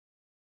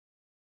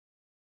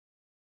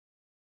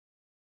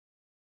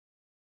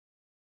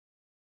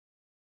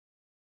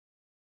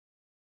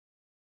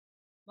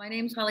My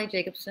name's Holly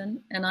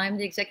Jacobson, and I'm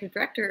the Executive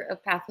Director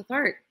of Path with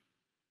Art.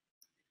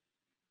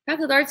 Path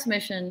with Art's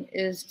mission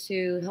is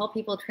to help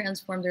people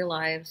transform their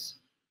lives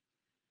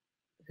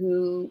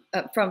through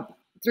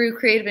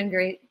creative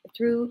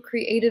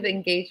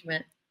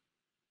engagement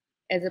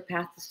as a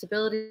path to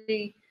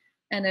stability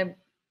and a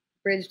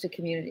bridge to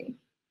community.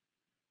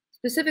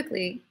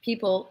 Specifically,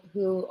 people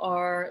who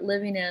are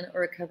living in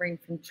or recovering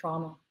from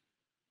trauma,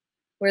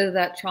 whether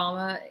that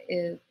trauma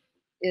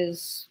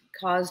is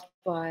caused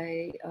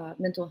by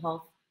mental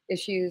health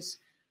issues,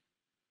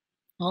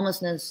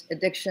 homelessness,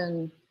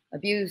 addiction,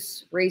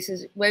 abuse,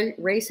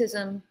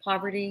 racism,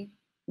 poverty,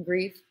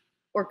 grief,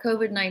 or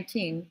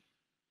COVID-19.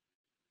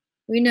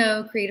 We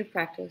know creative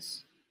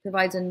practice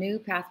provides a new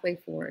pathway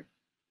forward,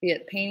 be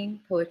it painting,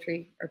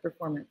 poetry, or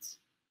performance.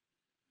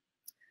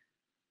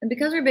 And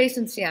because we're based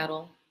in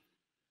Seattle,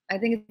 I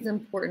think it's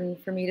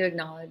important for me to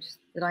acknowledge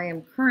that I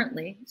am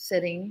currently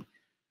sitting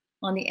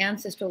on the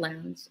ancestral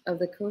lands of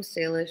the Coast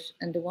Salish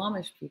and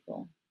Duwamish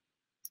people,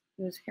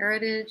 whose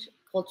heritage,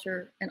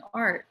 culture, and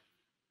art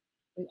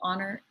we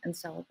honor and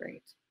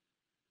celebrate.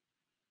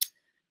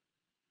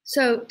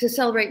 So to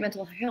celebrate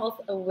Mental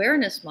Health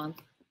Awareness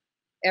Month,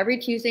 every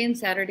Tuesday and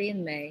Saturday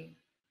in May,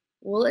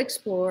 we'll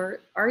explore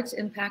art's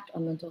impact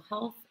on mental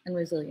health and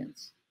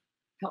resilience,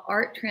 how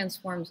art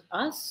transforms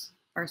us,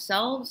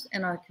 ourselves,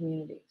 and our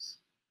communities.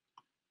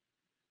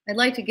 I'd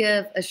like to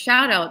give a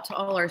shout out to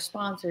all our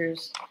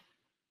sponsors,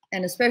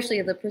 and especially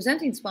the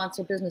presenting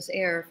sponsor, Business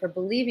Air, for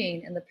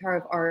believing in the power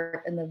of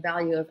art and the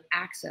value of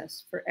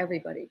access for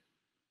everybody.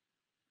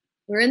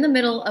 We're in the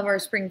middle of our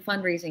spring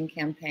fundraising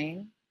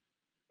campaign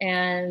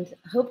and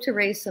hope to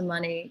raise some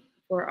money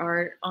for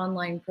our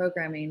online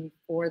programming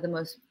for the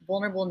most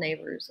vulnerable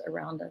neighbors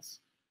around us.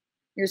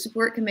 Your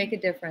support can make a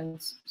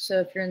difference, so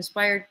if you're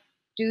inspired,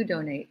 do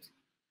donate.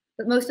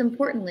 But most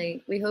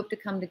importantly, we hope to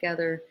come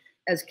together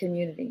as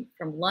community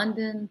from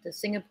London to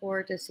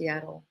Singapore to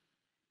Seattle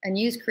and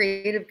use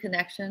creative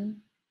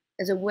connection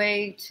as a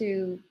way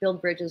to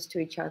build bridges to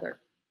each other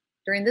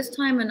during this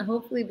time and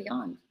hopefully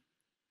beyond.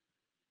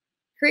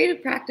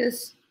 Creative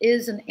practice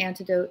is an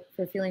antidote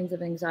for feelings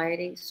of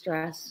anxiety,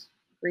 stress,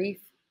 grief,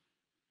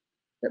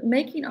 but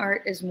making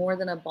art is more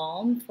than a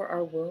balm for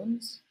our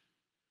wounds.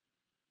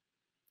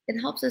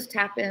 It helps us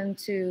tap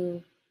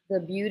into the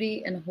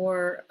beauty and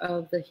horror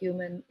of the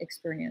human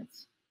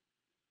experience.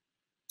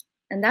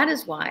 And that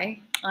is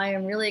why I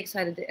am really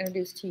excited to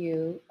introduce to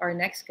you our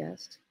next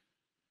guest,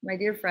 my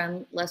dear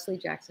friend, Leslie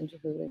Jackson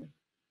Chihuly.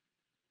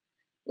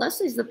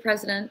 Leslie's the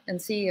president and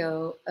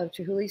CEO of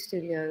Chihuly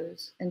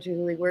Studios and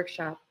Chihuly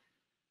Workshop,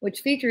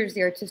 which features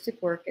the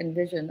artistic work and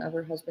vision of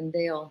her husband,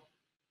 Dale.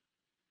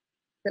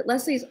 But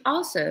Leslie's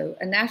also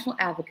a national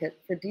advocate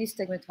for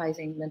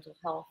de-stigmatizing mental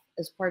health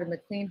as part of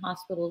McLean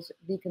Hospital's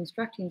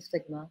Deconstructing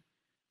Stigma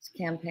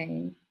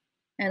campaign,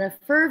 and a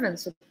fervent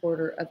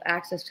supporter of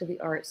access to the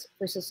arts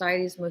for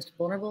society's most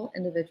vulnerable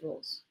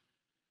individuals.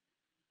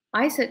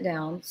 I sit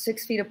down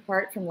 6 feet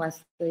apart from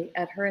Leslie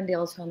at her and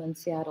Dale's home in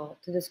Seattle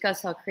to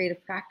discuss how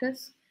creative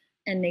practice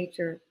and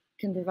nature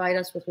can provide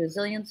us with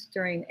resilience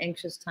during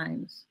anxious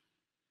times.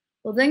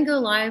 We'll then go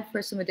live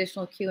for some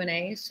additional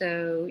Q&A,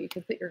 so you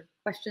can put your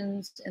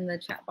questions in the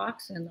chat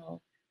box and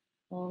I'll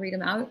read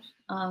them out.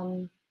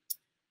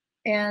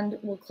 And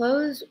we'll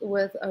close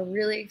with a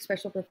really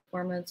special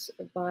performance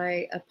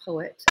by a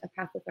poet, a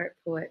Path with Art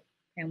poet,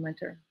 Pamela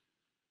Winter.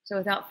 So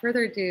without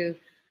further ado,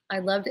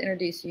 I'd love to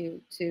introduce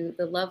you to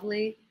the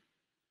lovely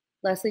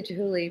Leslie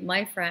Chihuly,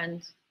 my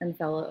friend and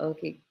fellow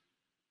Okie.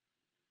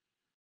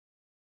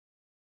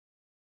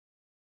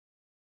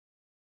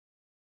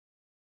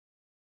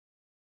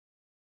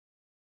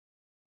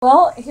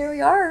 Well, here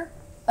we are.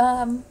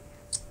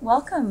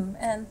 Welcome,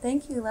 and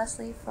thank you,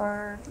 Leslie,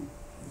 for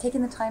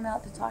taking the time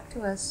out to talk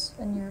to us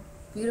in your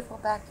beautiful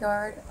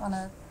backyard on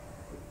a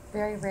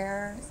very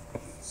rare,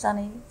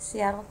 sunny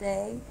Seattle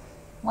day.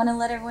 Want to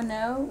let everyone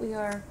know we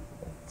are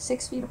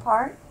 6 feet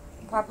apart,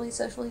 properly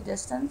socially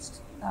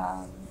distanced,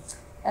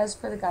 as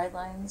per the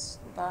guidelines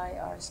by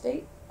our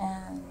state,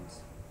 and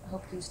I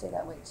hope you stay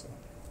that way too.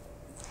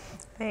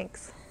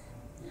 Thanks.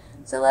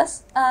 So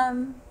Les,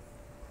 where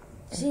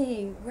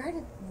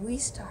did we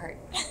start?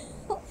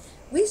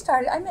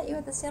 I met you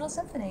at the Seattle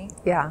Symphony.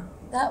 Yeah.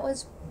 That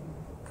was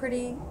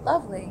pretty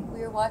lovely. We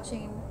were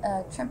watching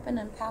a Trimpin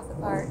and Path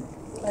with Art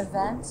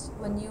event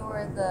when you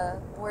were the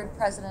board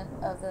president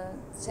of the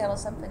Seattle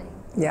Symphony.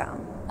 Yeah.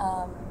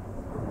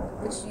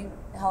 Which you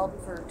held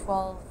for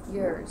 12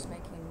 years,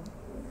 making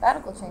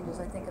radical changes,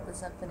 I think, at the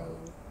symphony,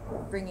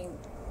 bringing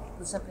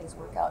the symphony's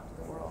work out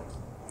to the world.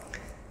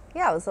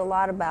 Yeah, it was a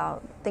lot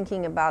about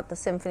thinking about the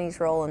symphony's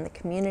role in the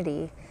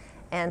community,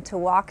 and to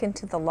walk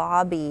into the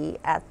lobby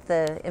at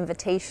the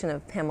invitation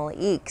of Pamela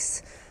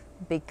Eeks,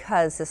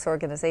 because this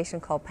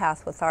organization called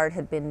Path with Art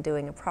had been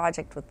doing a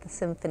project with the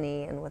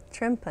symphony and with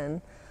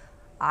Trimpin.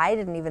 I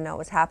didn't even know it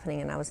was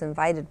happening, and I was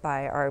invited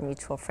by our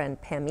mutual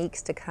friend Pam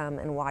Eeks to come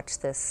and watch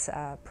this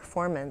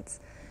performance.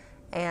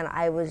 And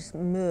I was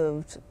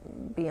moved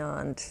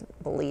beyond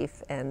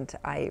belief, and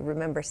I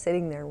remember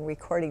sitting there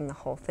recording the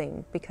whole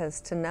thing,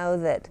 because to know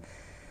that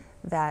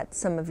that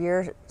some of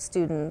your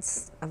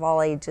students of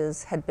all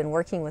ages had been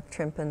working with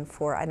Trimpen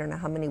for I don't know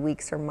how many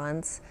weeks or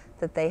months,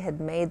 that they had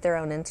made their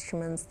own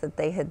instruments, that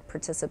they had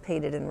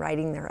participated in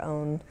writing their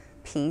own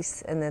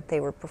piece, and that they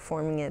were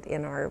performing it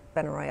in our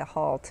Benaroya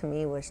Hall, to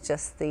me was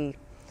just the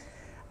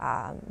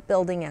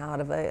building out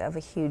of a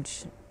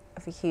huge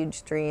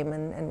dream,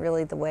 and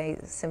really the way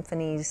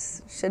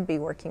symphonies should be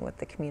working with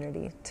the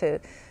community to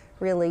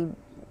really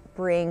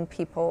bring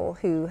people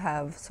who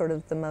have sort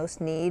of the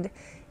most need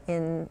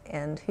in,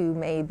 and who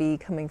may be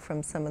coming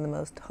from some of the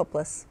most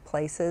hopeless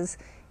places,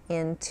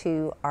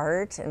 into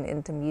art and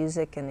into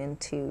music and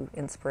into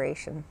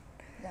inspiration.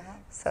 Yeah.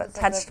 So it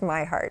touched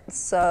my heart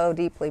so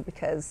deeply,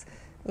 because,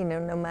 you know,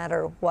 no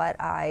matter what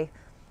I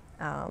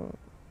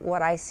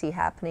see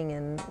happening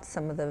in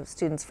some of the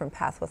students from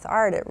Path with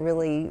Art, it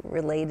really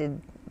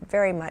related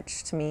very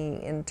much to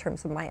me in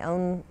terms of my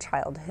own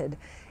childhood.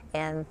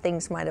 And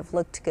things might have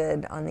looked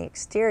good on the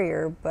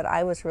exterior, but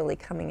I was really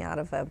coming out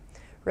of a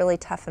really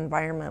tough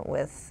environment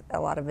with a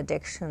lot of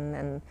addiction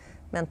and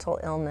mental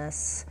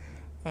illness.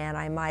 And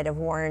I might have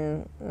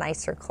worn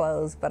nicer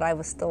clothes, but I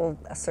was still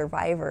a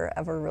survivor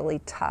of a really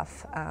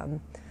tough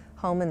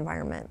home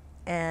environment.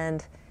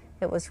 And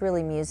it was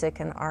really music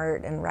and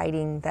art and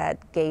writing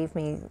that gave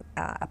me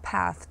a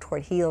path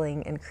toward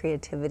healing and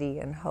creativity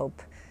and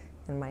hope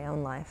in my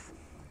own life.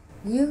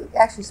 You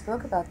actually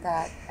spoke about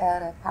that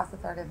at a Path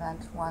with Art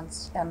event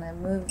once, and it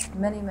moved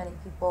many, many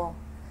people.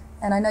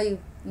 And I know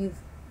you've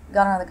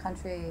gone around the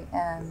country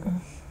and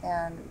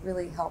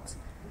really helped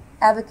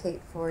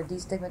advocate for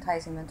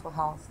destigmatizing mental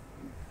health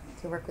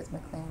to work with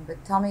McLean.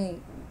 But tell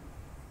me,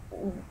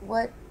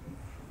 can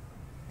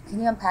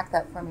you unpack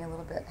that for me a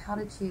little bit?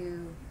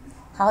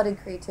 How did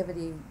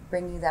creativity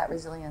bring you that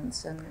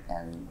resilience,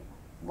 and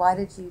why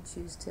did you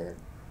choose to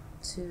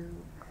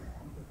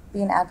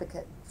be an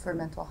advocate for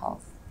mental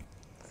health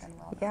and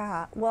wellness?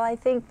 Yeah, well, I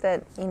think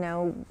that, you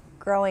know,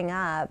 growing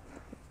up,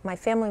 my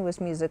family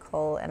was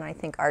musical, and I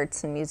think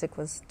arts and music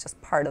was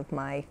just part of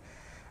my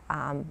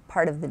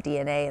part of the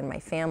DNA in my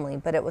family,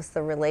 but it was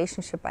the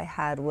relationship I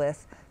had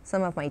with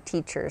some of my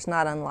teachers,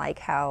 not unlike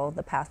how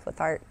the Path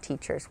with Art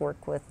teachers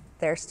work with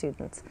their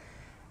students,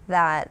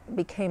 that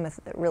became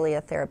really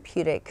a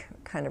therapeutic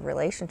kind of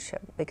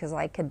relationship, because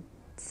I could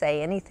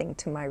say anything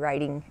to my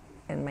writing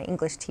and my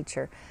English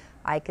teacher.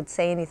 I could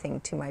say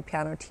anything to my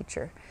piano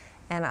teacher,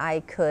 and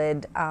I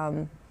could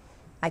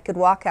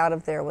walk out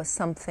of there with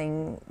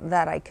something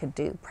that I could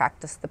do,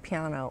 practice the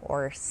piano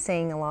or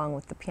sing along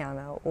with the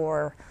piano,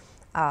 or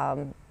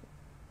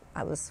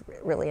I was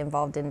really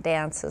involved in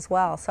dance as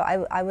well. So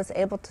I was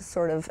able to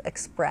sort of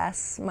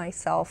express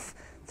myself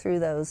through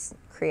those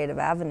creative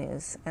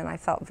avenues, and I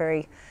felt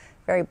very,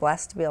 very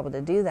blessed to be able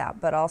to do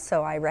that. But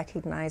also I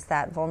recognized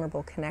that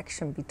vulnerable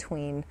connection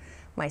between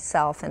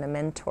myself and a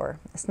mentor.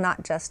 It's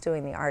not just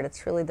doing the art,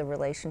 it's really the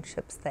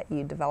relationships that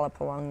you develop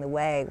along the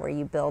way where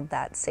you build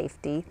that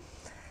safety.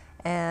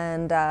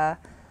 And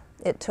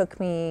it took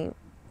me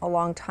a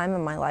long time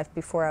in my life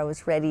before I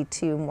was ready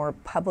to more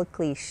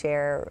publicly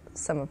share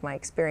some of my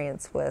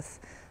experience with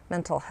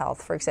mental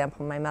health. For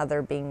example, my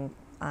mother being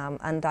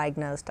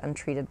undiagnosed,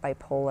 untreated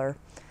bipolar,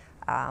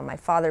 my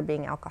father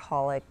being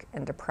alcoholic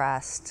and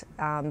depressed,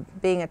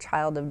 being a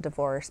child of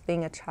divorce,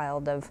 being a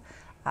child of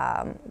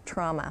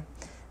trauma.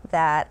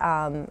 That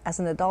as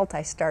an adult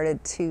I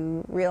started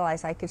to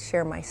realize I could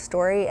share my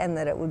story, and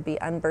that it would be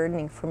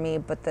unburdening for me,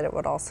 but that it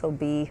would also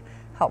be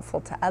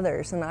helpful to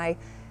others. And I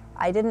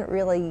didn't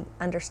really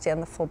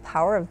understand the full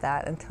power of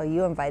that until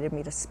you invited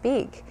me to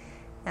speak.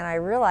 And I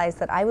realized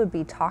that I would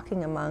be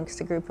talking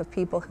amongst a group of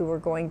people who were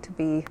going to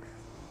be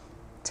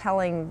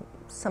telling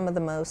some of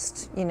the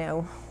most, you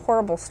know,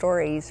 horrible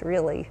stories,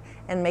 really,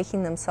 and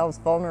making themselves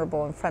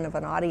vulnerable in front of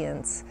an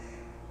audience.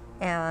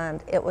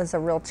 And it was a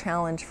real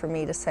challenge for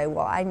me to say,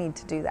 well, I need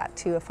to do that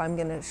too. If I'm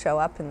going to show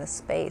up in this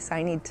space,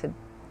 I need to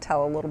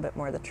tell a little bit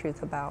more of the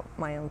truth about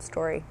my own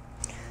story.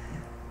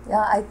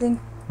 Yeah, I think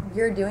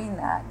you're doing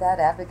that. That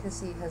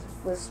advocacy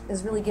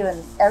has really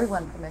given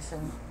everyone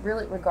permission,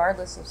 really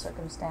regardless of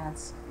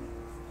circumstance,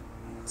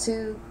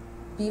 to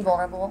be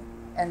vulnerable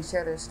and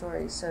share their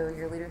stories. So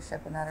your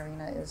leadership in that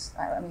arena is,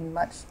 I mean,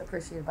 much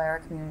appreciated by our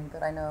community,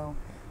 but I know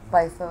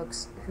by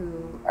folks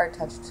who are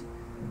touched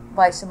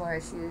by similar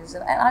issues.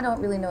 And I don't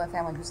really know a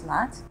family who's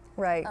not.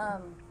 Right.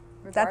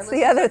 That's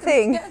the other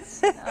thing.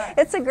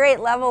 It's a great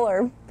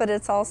leveler, but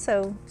it's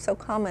also so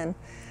common.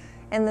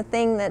 And the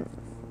thing that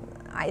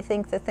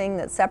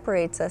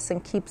separates us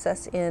and keeps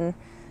us in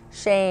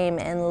shame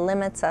and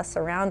limits us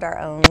around our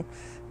own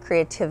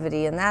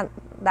creativity, and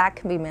that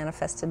can be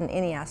manifested in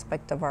any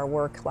aspect of our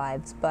work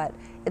lives, but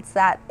it's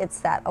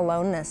that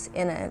aloneness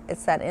in it,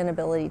 it's that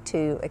inability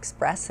to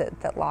express it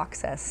that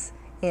locks us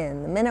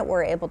in. The minute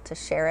we're able to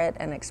share it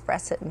and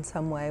express it in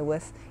some way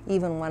with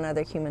even one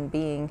other human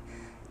being,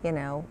 you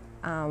know,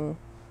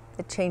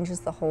 it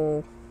changes the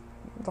whole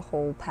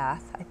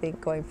path, I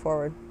think, going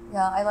forward.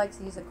 Yeah, I like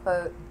to use a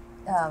quote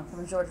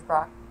from George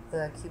Braque,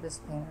 the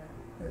Cubist painter: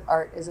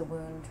 "Art is a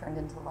wound turned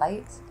into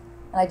light."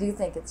 And I do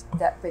think it's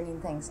that bringing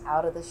things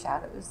out of the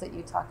shadows that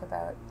you talk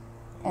about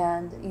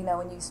And, you know,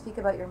 when you speak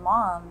about your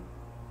mom,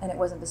 and it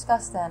wasn't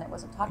discussed then, it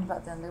wasn't talked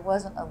about then, there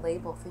wasn't a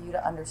label for you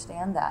to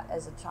understand that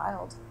as a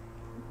child.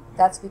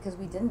 That's because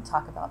we didn't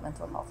talk about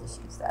mental health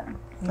issues then.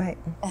 Right.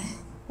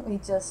 We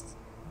just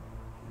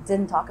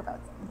didn't talk about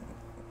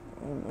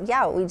them.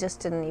 Yeah, we just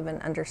didn't even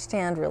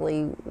understand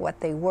really what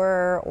they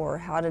were or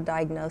how to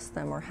diagnose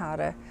them or how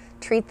to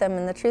treat them.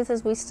 And the truth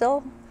is we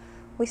still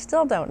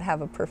don't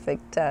have a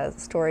perfect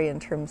story in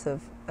terms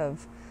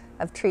of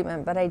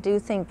treatment. But I do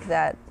think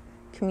that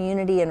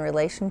community and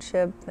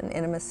relationship and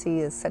intimacy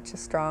is such a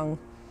strong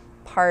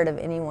part of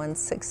anyone's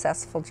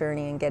successful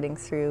journey in getting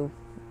through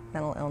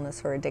mental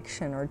illness or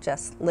addiction or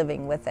just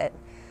living with it.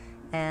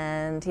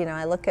 And, you know,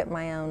 I look at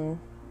my own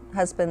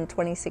husband,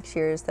 26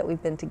 years that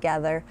we've been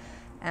together,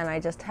 and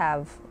I just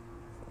have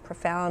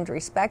profound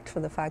respect for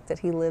the fact that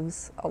he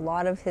lives a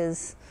lot of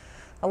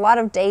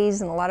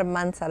days and a lot of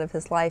months out of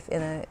his life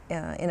in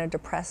a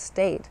depressed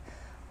state.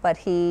 But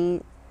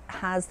he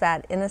has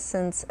that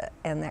innocence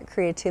and that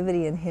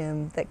creativity in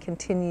him that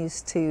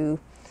continues to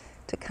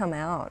come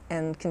out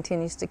and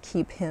continues to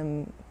keep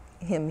him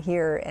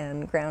here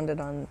and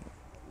grounded on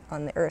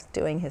the earth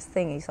doing his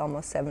thing. He's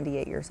almost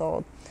 78 years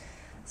old.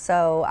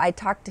 So I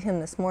talked to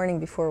him this morning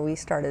before we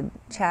started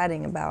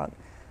chatting about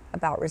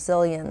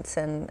resilience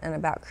and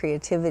about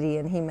creativity,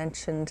 and he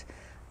mentioned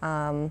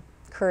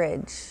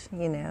courage,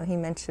 you know, he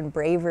mentioned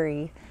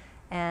bravery.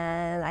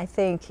 And I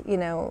think, you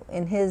know,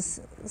 in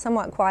his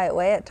somewhat quiet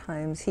way at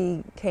times,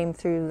 he came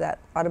through that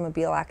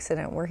automobile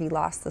accident where he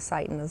lost the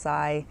sight in his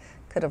eye,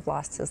 could have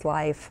lost his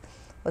life,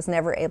 was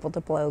never able to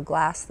blow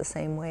glass the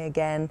same way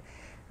again.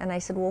 And I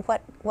said, well,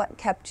 what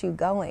kept you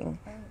going?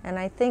 And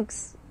I think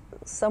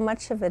so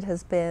much of it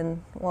has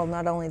been, well,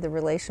 not only the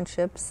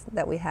relationships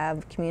that we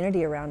have,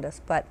 community around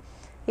us, but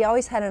he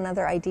always had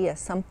another idea,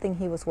 something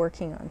he was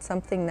working on,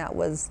 something that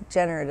was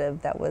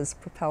generative, that was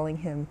propelling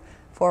him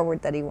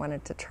forward, that he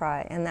wanted to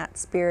try. And that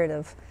spirit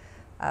of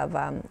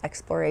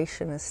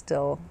exploration is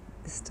still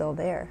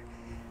there.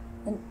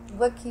 And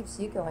what keeps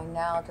you going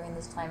now during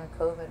this time of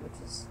COVID, which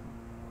is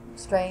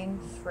strange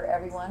for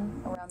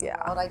everyone around the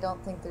world? I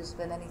don't think there's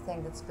been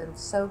anything that's been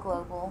so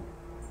global,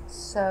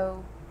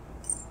 so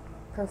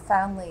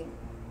profoundly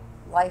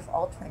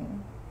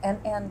life-altering,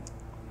 and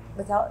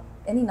without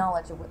any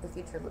knowledge of what the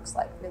future looks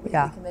like. Really, we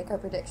can make our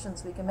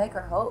predictions, we can make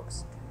our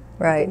hopes,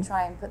 right. We can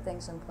try and put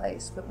things in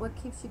place. But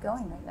what keeps you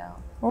going right now?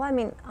 Well, I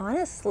mean,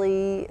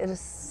 honestly, it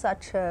is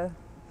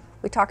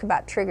we talk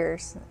about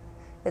triggers.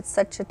 It's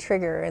such a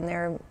trigger, and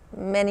there are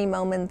many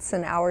moments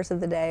and hours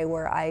of the day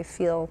where I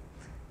feel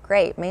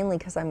great, mainly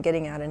because I'm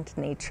getting out into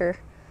nature.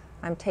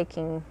 I'm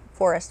taking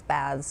forest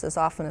baths as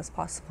often as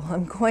possible.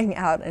 I'm going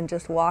out and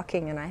just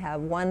walking, and I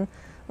have one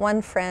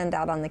friend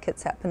out on the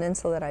Kitsap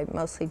Peninsula that I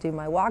mostly do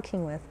my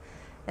walking with.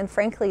 And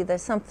frankly,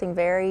 there's something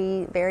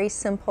very, very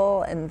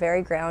simple and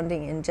very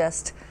grounding in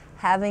just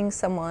having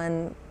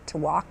someone to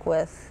walk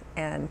with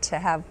and to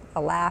have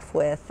a laugh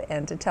with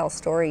and to tell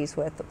stories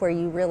with, where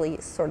you really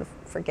sort of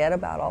forget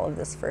about all of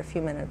this for a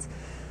few minutes.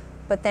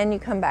 But then you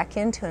come back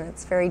into it, and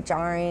it's very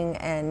jarring,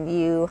 and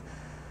you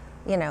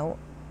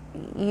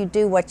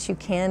do what you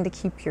can to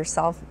keep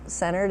yourself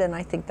centered, and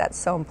I think that's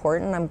so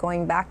important. I'm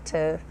going back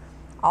to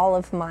all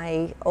of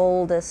my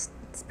oldest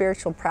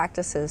spiritual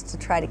practices to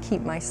try to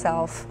keep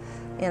myself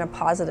in a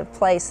positive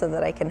place so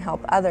that I can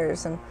help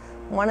others. And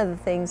one of the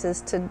things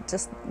is to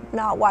just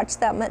not watch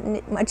that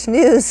much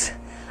news.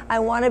 I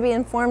want to be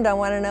informed, I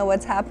want to know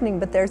what's happening,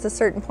 but there's a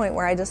certain point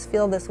where I just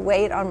feel this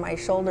weight on my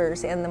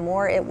shoulders, and the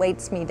more it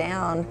weights me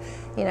down,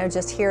 you know,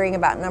 just hearing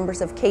about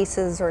numbers of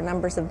cases or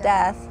numbers of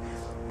death,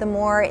 the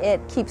more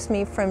it keeps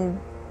me from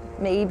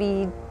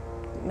maybe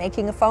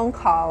making a phone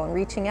call and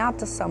reaching out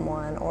to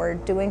someone, or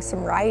doing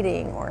some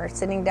writing, or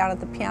sitting down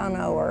at the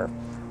piano, or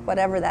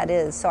whatever that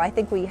is. So I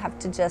think we have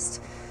to just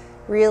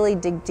really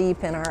dig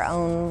deep in our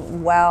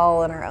own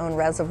well and our own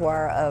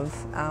reservoir of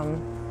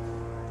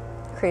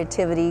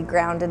creativity,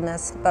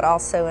 groundedness, but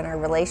also in our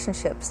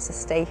relationships to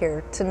stay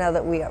here, to know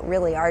that we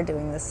really are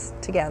doing this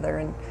together.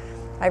 And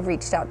I've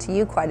reached out to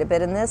you quite a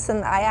bit in this,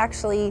 and I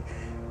actually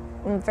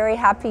I'm very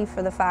happy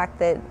for the fact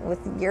that with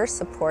your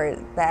support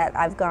that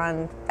I've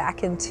gone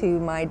back into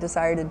my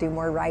desire to do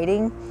more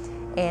writing,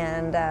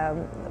 and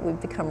we've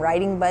become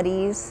writing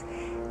buddies,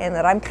 and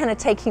that I'm kind of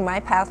taking my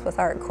path with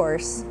art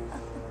course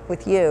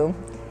with you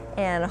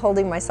and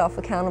holding myself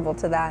accountable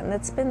to that. And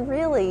it's been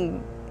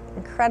really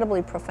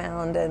incredibly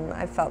profound, and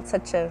I felt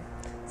such a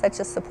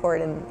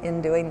support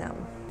in doing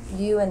them.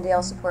 You and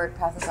Dale support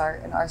Path with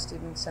Art and our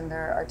students and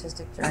their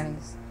artistic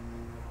journeys.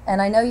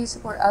 And I know you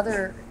support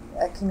other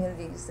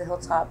communities, the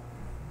Hilltop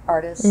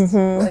Artists,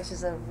 which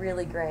is a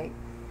really great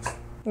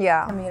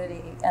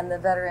community, and the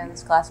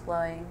veterans glass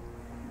blowing.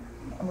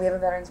 And we have a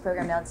veterans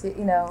program now too,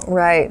 you know.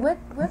 Right. What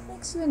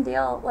makes you and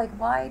Dale, like,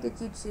 why did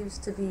you choose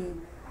to be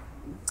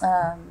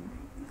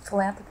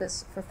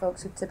philanthropists for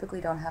folks who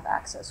typically don't have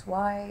access?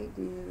 Why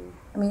do you,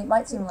 I mean, it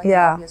might seem like an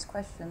obvious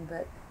question,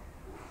 but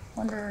I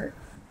wonder.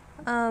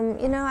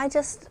 You know,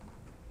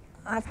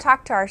 I've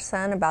talked to our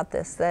son about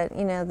this, that,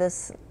 you know,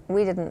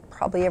 we didn't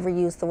probably ever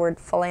use the word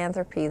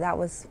philanthropy. That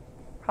was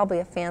probably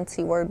a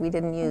fancy word we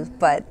didn't use,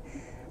 but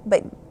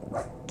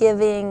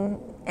giving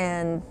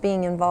and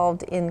being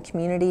involved in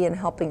community and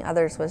helping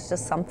others was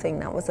just something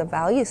that was a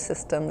value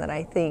system that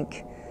I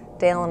think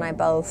Dale and I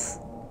both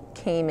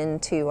came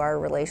into our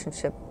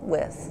relationship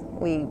with.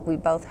 We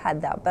both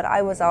had that, but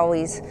I was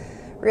always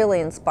really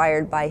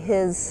inspired by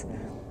his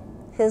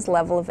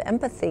level of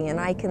empathy, and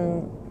I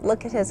can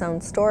look at his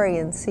own story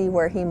and see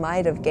where he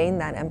might have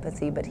gained that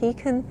empathy, but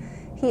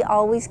he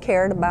always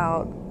cared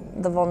about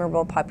the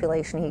vulnerable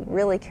population. He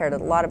really cared a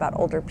lot about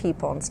older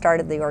people and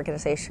started the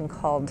organization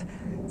called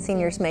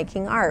Seniors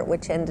Making Art,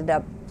 which ended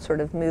up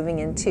sort of moving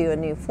into a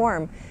new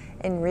form.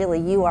 And really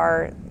you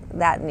are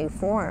that new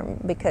form,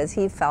 because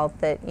he felt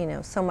that, you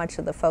know, so much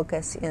of the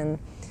focus in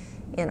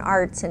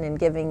arts and in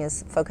giving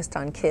is focused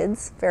on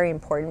kids, very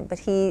important, but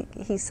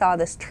he saw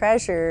this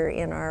treasure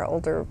in our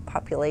older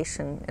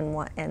population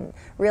and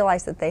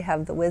realized that they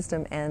have the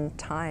wisdom and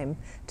time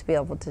to be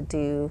able to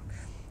do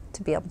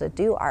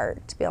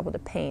art, to be able to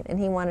paint, and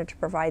he wanted to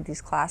provide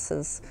these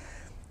classes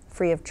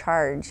free of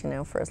charge, you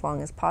know, for as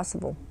long as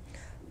possible.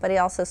 But he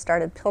also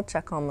started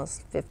Pilchuck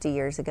almost 50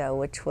 years ago,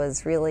 which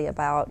was really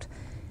about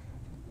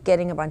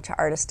getting a bunch of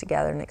artists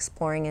together and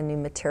exploring a new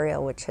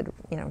material, which had,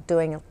 you know,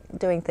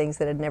 doing things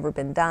that had never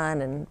been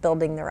done, and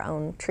building their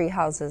own tree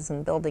houses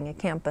and building a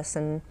campus.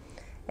 And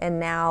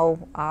now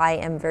I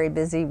am very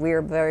busy,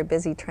 we're very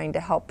busy trying to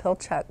help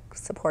Pilchuck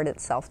support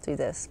itself through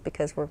this,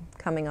 because we're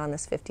coming on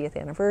this 50th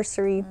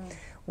anniversary.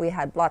 We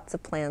had lots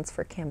of plans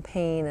for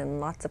campaign and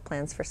lots of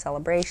plans for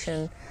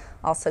celebration.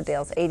 Also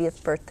Dale's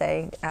 80th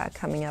birthday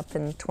coming up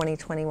in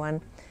 2021.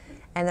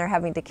 And they're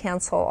having to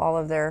cancel all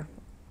of their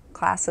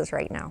classes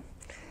right now.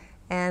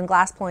 And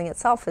glassblowing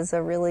itself is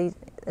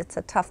it's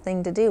a tough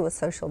thing to do with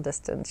social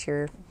distance.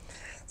 You're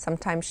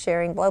sometimes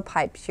sharing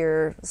blowpipes,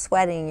 you're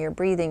sweating, you're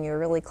breathing, you're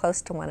really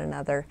close to one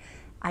another.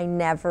 I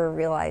never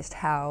realized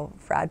how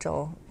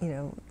fragile, you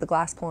know, the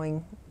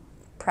glassblowing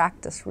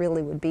practice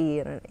really would be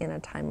in a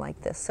time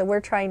like this. So we're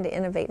trying to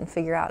innovate and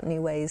figure out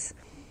new ways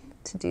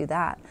to do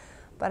that.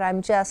 But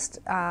I'm just,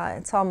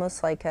 it's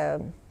almost like a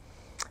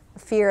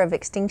fear of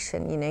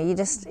extinction, you know. You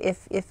just,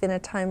 if in a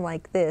time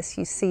like this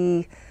you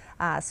see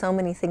so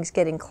many things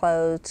getting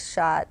closed,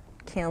 shut,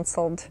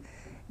 canceled,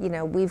 you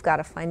know, we've got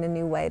to find a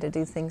new way to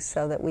do things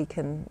so that we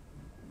can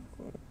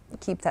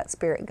keep that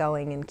spirit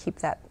going and keep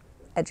that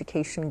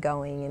education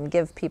going and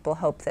give people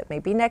hope that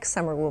maybe next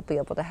summer we'll be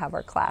able to have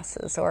our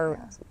classes or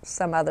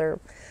some other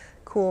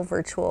cool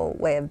virtual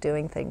way of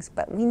doing things.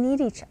 But we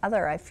need each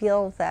other. I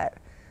feel that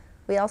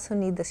we also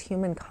need this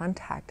human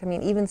contact. I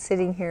mean, even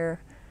sitting here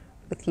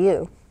with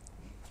you,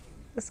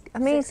 it's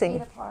amazing.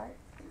 6 feet apart.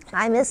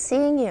 I miss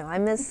seeing you. I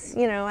miss,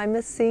 you know, I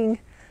miss seeing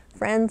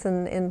friends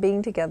and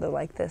being together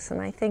like this.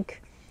 And I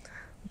think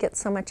we get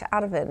so much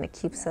out of it, and it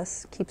keeps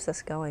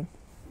us going.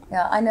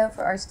 Yeah, I know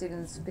for our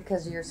students,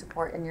 because of your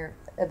support and your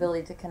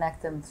ability to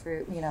connect them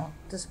through, you know,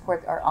 to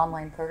support our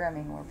online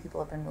programming where people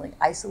have been really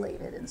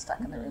isolated and stuck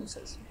in their rooms.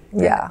 Is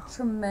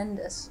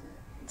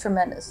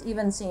tremendous,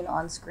 even seen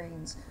on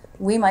screens.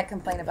 We might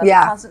complain about the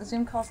constant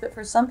Zoom calls, but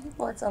for some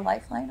people it's a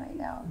lifeline right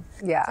now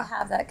to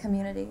have that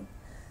community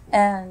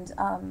and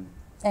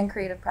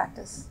creative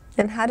practice.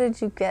 And how did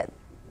you get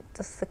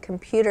just the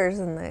computers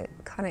and the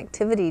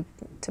connectivity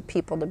to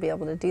people to be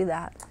able to do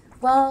that?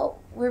 Well,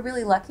 we're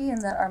really lucky in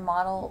that our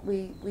model,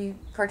 we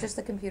purchased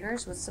the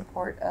computers with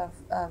support of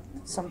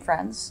some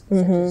friends,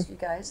 such as you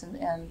guys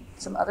and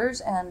some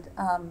others, and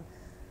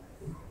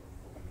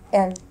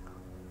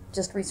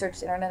just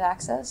researched internet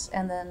access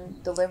and then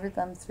delivered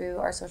them through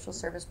our social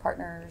service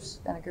partners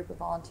and a group of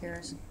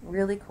volunteers.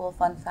 Really cool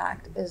fun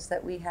fact is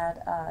that we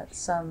had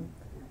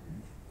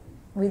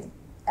we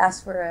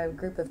asked for a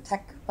group of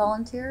tech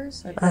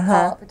volunteers, or call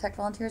out for tech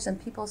volunteers, and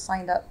people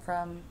signed up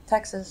from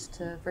Texas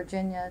to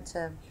Virginia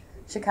to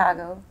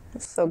Chicago.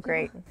 That's so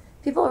great.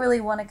 People really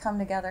want to come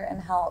together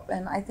and help,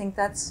 and I think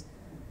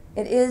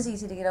it is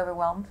easy to get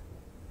overwhelmed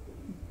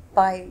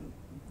by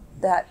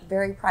that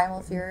very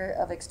primal fear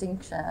of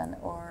extinction,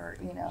 or,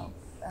 you know,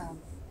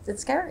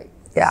 it's scary.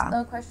 Yeah. There's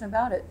no question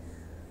about it.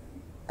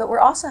 But we're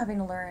also having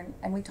to learn,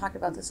 and we talked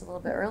about this a little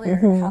bit earlier,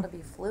 how to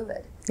be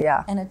fluid.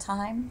 Yeah. In a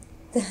time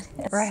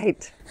that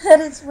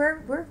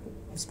we're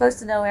supposed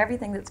to know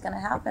everything that's going to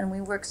happen.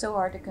 We work so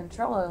hard to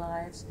control our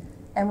lives,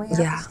 and we have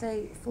to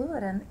stay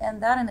fluid,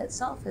 and that in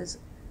itself is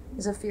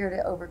a fear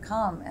to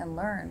overcome and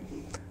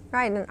learn.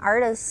 Right, and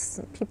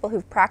artists, people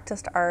who've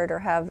practiced art or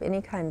have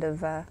any kind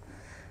of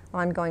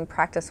ongoing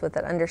practice with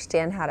it,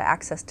 understand how to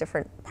access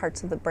different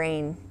parts of the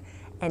brain,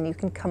 and you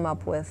can come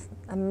up with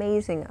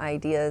amazing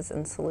ideas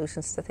and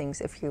solutions to things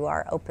if you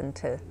are open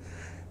to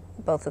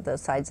both of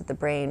those sides of the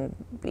brain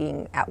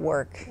being at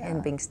work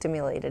and being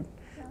stimulated,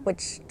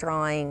 which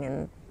drawing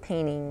and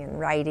painting and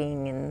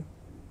writing and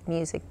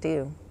music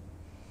do.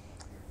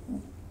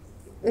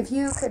 If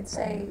you could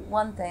say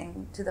one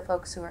thing to the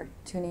folks who are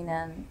tuning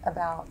in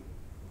about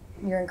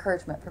your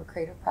encouragement for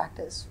creative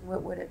practice,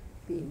 what would it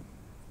be?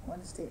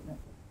 One statement.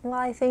 Well,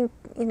 I think,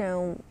 you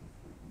know,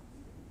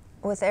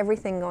 with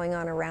everything going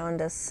on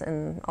around us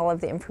and all of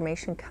the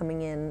information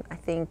coming in, I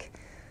think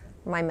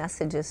my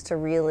message is to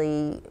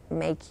really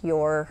make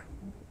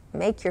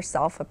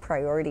yourself a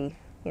priority.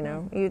 You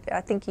know,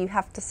 I think you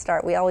have to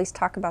start. We always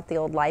talk about the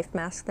old life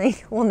mask thing.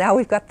 Well, now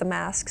we've got the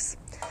masks.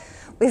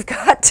 We've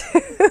got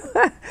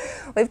to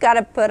we've got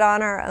to put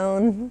on our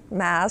own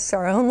masks,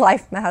 our own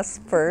life masks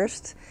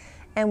first,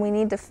 and we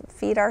need to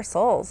feed our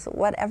souls,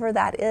 whatever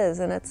that is.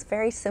 And it's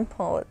very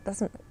simple.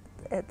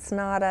 It's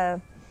not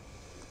a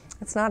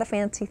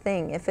fancy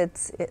thing. If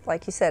it's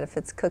like you said, if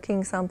it's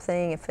cooking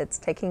something, if it's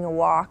taking a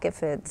walk,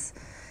 if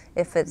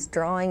it's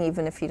drawing,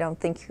 even if you don't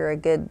think you're a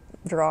good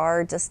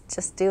drawer,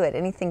 just do it.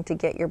 Anything to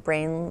get your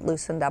brain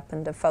loosened up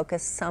and to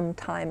focus some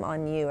time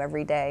on you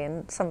every day.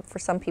 And for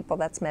some people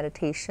that's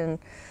meditation.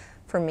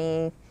 For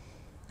me,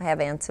 I have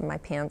ants in my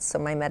pants, so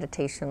my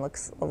meditation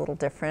looks a little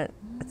different.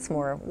 It's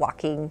more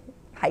walking,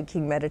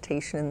 hiking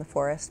meditation in the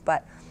forest,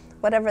 but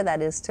whatever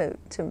that is, to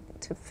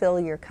fill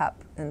your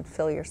cup and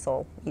fill your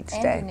soul each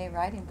day. And your new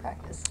writing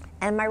practice.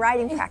 And my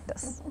writing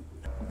practice.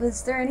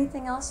 Was there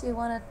anything else you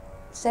want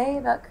to say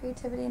about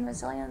creativity and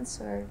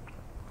resilience, or?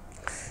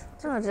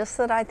 No, just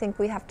that I think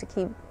we have to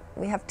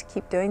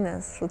keep doing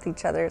this with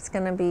each other. It's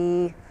going to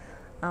be,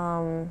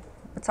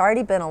 it's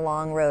already been a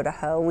long road to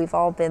hoe. We've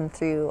all been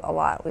through a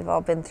lot. We've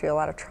all been through a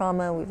lot of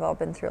trauma. We've all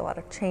been through a lot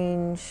of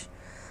change.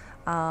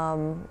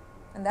 And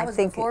that was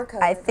before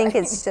COVID. I think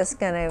it's just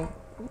going to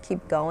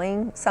keep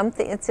going.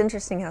 It's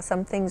interesting how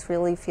some things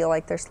really feel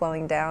like they're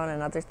slowing down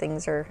and other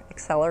things are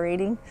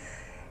accelerating.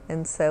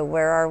 And so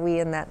where are we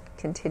in that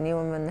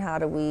continuum, and how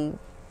do we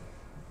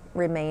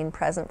remain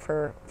present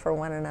for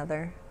one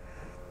another?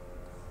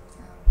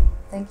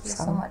 Thank you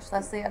so much,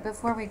 Leslie.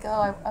 Before we go,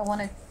 I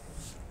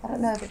don't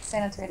know if it's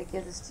sanitary to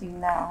give this to you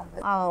now,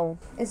 but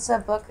it's a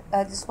book,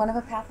 just one of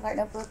a Path of Art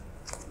notebook.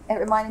 It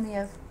reminded me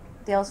of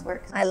Dale's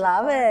work. I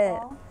love it.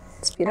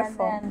 It's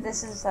beautiful. And then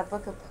this is a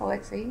book of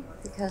poetry,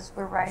 because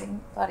we're writing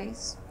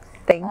buddies.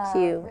 Thank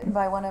you. Written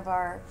by one of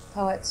our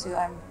poets who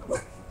I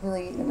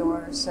really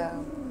adore,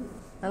 so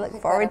I look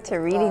forward to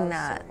reading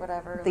that.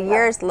 Whatever. The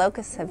years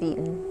locusts have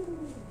eaten.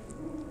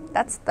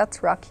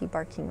 That's Rocky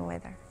barking away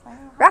there.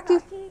 Rocky.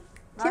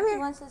 Come here.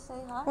 Wants to say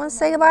hi. Want to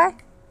say goodbye? Want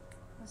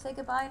to say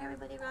goodbye to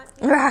everybody,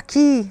 Rocky?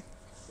 Rocky.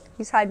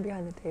 He's hiding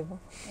behind the table.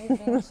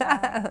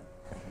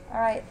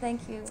 All right,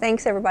 thank you.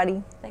 Thanks,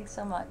 everybody. Thanks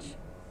so much.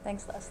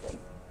 Thanks, Leslie.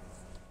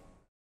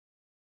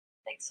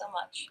 Thanks so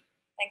much.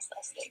 Thanks,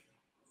 Leslie.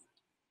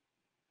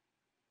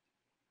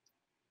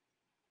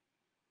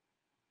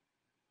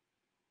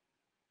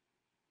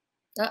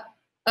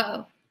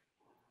 Uh-oh.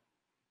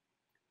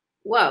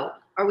 Whoa,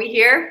 are we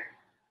here?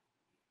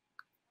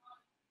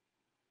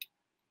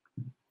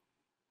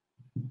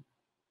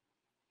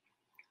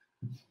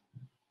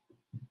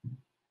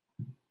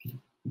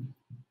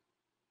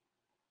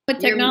 With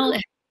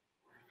technology.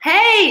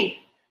 Hey,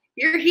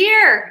 you're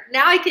here.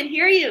 Now I can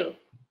hear you.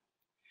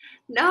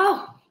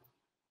 No.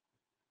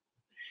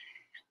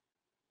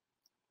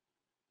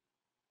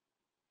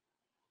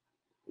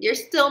 You're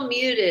still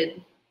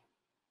muted.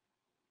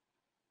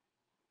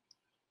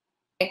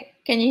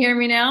 Can you hear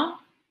me now?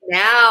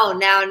 Now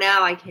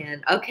I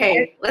can.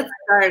 Okay, let's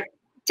start.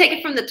 Take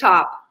it from the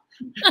top.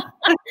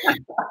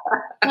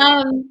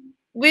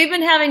 We've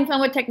been having fun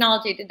with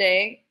technology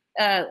today,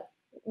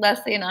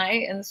 Leslie and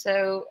I, and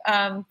so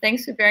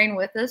thanks for bearing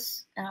with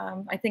us.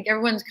 I think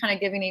everyone's kind of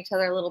giving each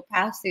other a little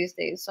pass these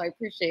days, so I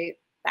appreciate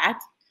that.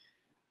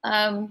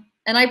 And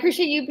I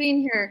appreciate you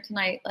being here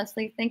tonight,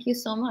 Leslie. Thank you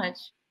so much.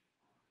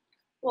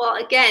 Well,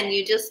 again,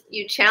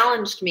 you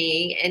challenged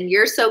me, and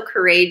you're so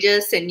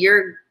courageous, and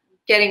you're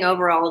getting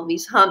over all of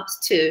these humps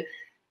to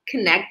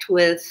connect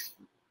with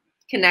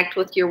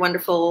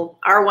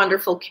our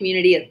wonderful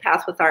community at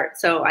Path with Art.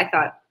 So I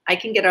thought I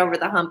can get over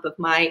the hump of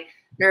my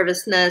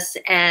nervousness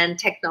and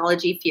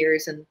technology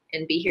fears and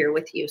be here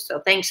with you. So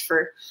thanks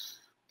for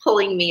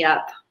pulling me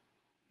up.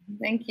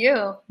 Thank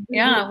you.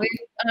 Yeah,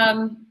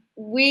 I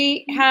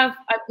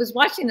was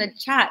watching the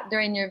chat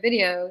during your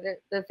video,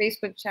 the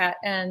Facebook chat,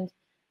 and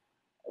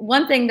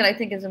one thing that I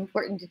think is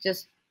important to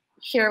just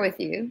share with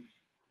you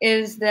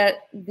is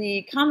that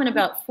the comment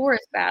about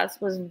forest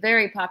baths was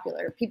very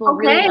popular. People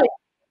really like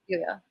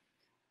yoga.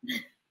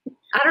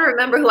 I don't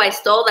remember who I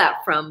stole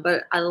that from,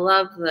 but I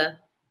love the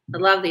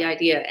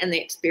idea and the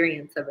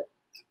experience of it.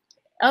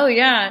 Oh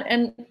yeah,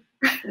 and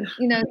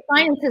you know,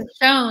 science has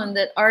shown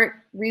that art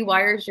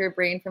rewires your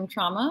brain from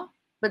trauma,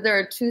 but there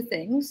are two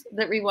things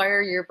that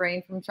rewire your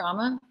brain from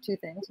trauma. Two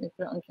things. Let me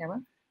put it on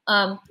camera.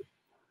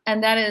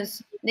 And that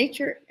is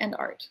nature and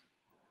art.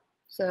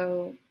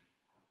 So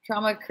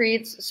trauma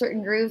creates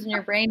certain grooves in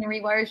your brain and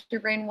rewires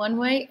your brain one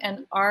way,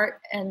 and art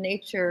and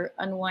nature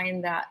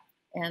unwind that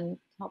and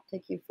help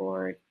take you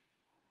forward.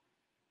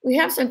 We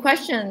have some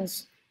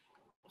questions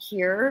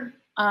here.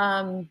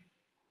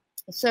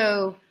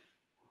 So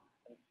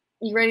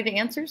you ready to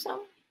answer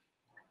some?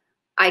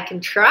 I can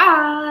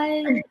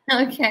try.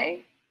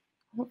 Okay.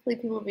 Hopefully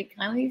people will be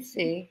kindly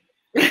see.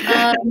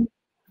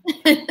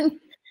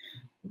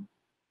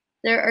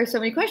 There are so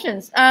many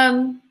questions.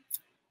 A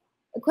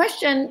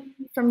question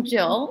from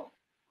Jill.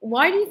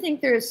 Why do you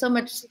think there is so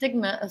much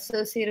stigma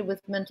associated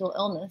with mental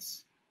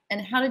illness?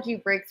 And how did you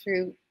break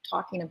through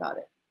talking about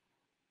it?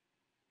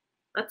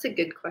 That's a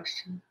good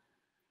question.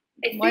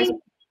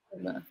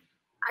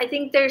 I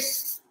think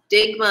there's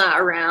stigma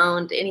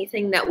around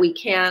anything that we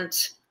can't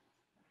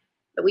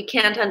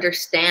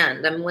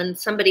understand. And when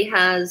somebody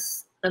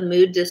has a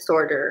mood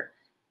disorder,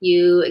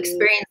 you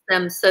experience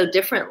them so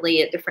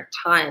differently at different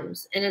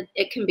times, and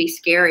it can be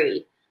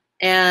scary.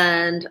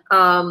 And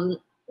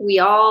we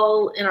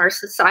all in our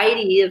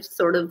society have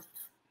sort of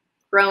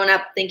grown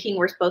up thinking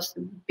we're supposed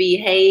to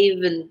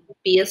behave and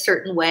be a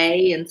certain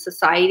way in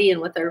society and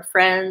with our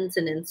friends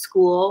and in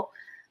school.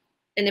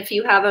 And if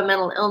you have a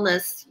mental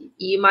illness,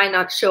 you might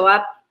not show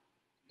up,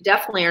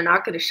 definitely are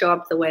not going to show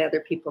up the way other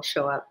people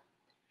show up.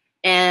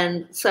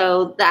 And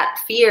so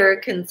that fear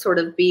can sort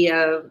of be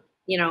a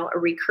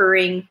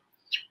recurring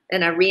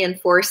and a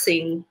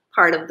reinforcing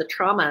part of the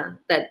trauma,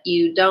 that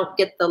you don't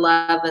get the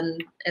love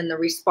and the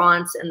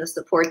response and the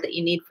support that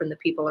you need from the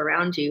people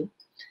around you.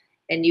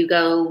 And you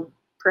go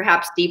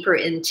perhaps deeper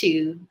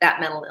into that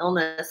mental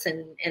illness,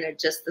 and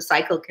the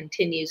cycle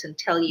continues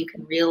until you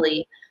can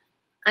really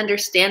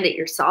understand it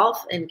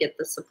yourself and get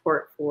the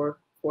support for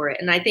it.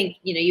 And I think,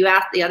 you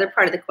asked, the other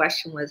part of the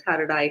question was, how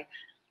did I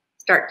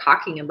start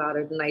talking about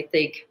it? And I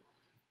think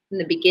in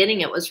the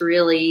beginning it was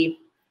really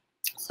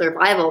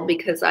survival,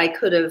 because I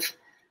could have,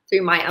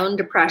 through my own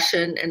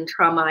depression and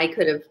trauma, I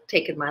could have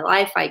taken my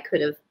life. I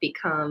could have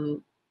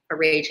become a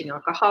raging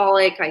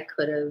alcoholic. I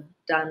could have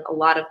done a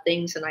lot of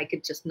things, and I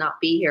could just not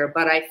be here.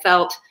 But I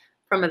felt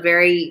from a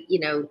very,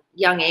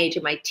 young age,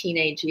 in my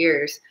teenage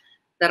years,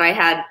 that I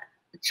had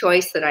a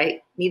choice that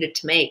I needed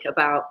to make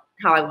about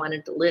how I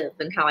wanted to live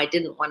and how I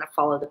didn't want to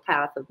follow the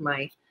path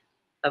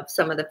of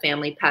some of the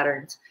family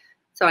patterns.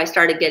 So I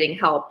started getting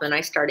help, and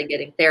I started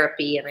getting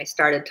therapy, and I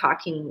started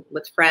talking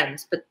with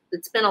friends. But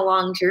it's been a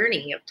long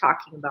journey of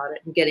talking about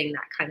it and getting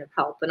that kind of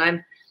help. And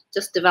I'm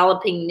just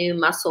developing new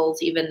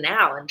muscles even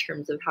now in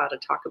terms of how to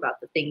talk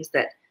about the things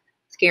that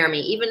scare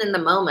me. Even in the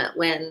moment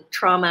when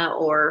trauma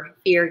or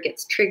fear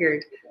gets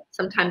triggered,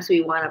 sometimes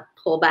we want to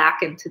pull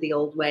back into the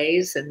old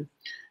ways. And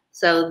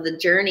so the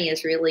journey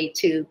is really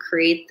to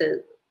create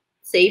the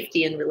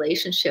safety in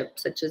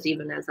relationships, such as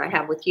even as I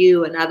have with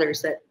you and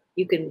others, that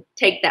you can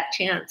take that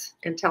chance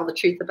and tell the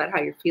truth about how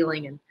you're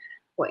feeling and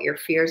what your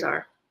fears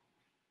are.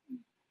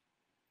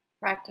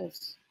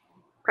 Practice.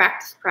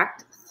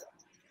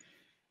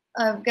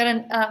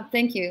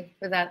 Thank you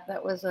for that.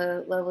 That was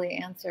a lovely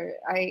answer.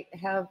 I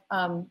have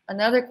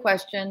another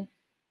question,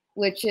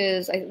 which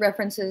is, it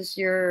references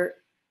your,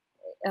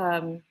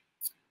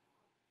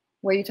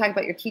 where you talk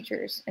about your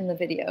teachers in the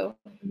video,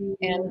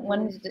 and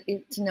wanted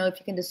to know if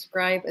you can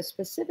describe a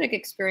specific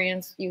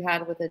experience you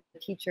had with a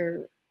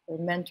teacher or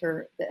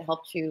mentor that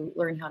helped you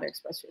learn how to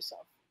express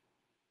yourself.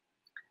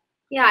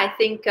 Yeah, I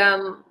think,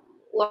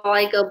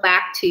 I go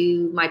back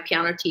to my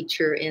piano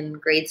teacher in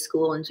grade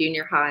school and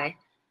junior high.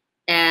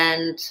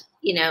 And,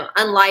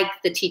 unlike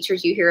the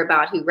teachers you hear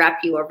about who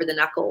wrap you over the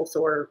knuckles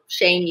or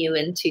shame you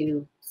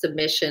into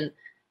submission,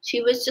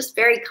 she was just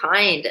very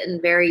kind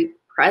and very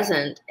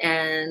present.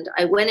 And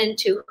I went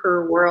into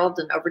her world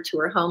and over to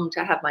her home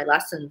to have my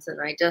lessons.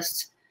 And I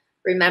just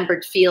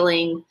remembered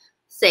feeling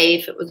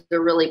safe. It was a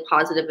really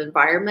positive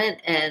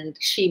environment. And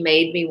she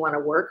made me want to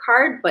work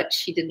hard, but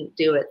she didn't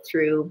do it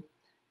through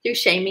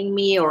shaming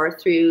me or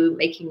through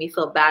making me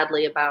feel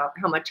badly about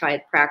how much I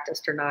had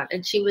practiced or not.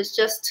 And she was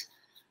just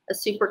a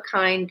super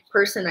kind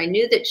person. I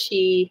knew that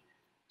she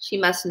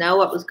must know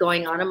what was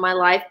going on in my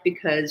life,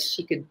 because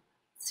she could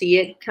see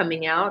it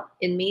coming out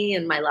in me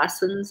and my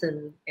lessons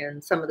and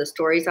some of the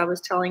stories I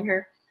was telling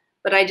her.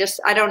 But I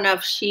don't know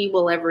if she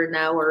will ever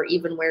know, or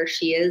even where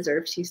she is, or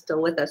if she's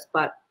still with us.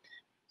 But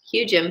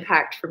huge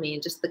impact for me,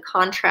 and just the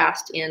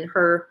contrast in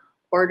her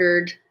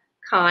ordered,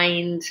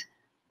 kind,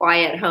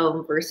 quiet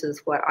home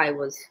versus what I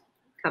was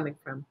coming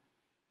from.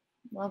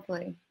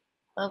 Lovely.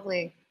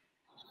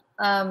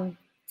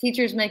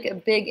 Teachers make a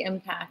big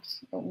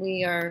impact.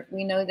 We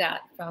know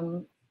that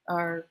from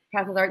our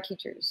Path with Art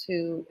teachers,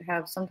 who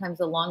have sometimes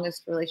the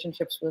longest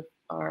relationships with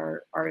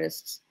our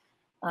artists,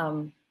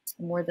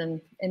 more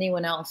than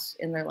anyone else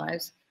in their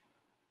lives.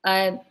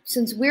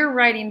 Since we're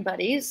writing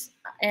buddies,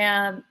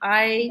 and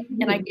I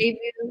gave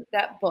you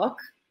that book,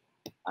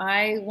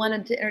 I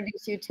wanted to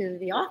introduce you to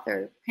the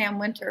author, Pam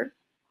Winter,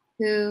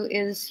 who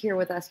is here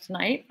with us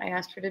tonight. I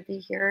asked her to be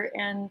here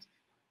and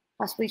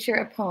possibly share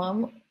a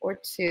poem or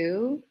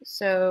two.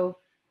 So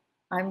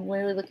I'm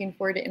really looking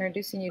forward to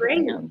introducing you to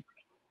Pam.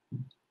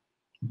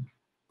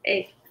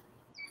 Hey.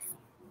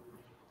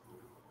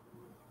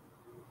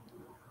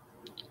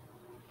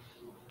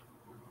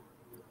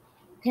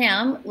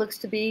 Pam looks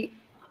to be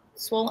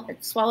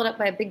swallowed up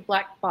by a big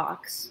black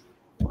box.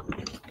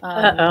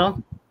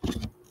 Uh-oh.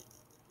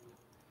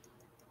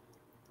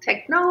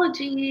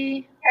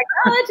 Technology.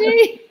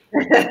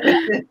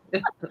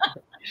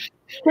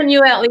 Can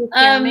you at least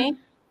hear me?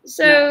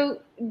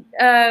 So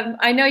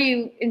I know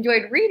you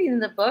enjoyed reading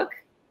the book,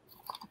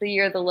 The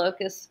Year of the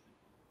Locust.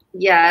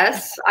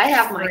 Yes, I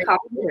have my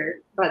copy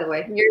here, by the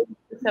way.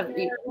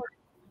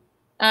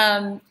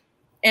 And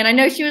I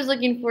know she was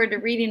looking forward to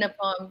reading a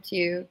poem to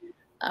you.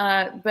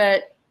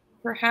 But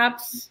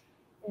perhaps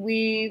I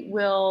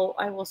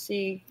will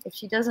see if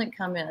she doesn't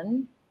come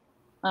in.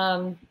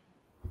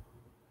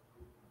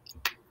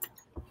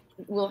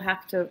 We'll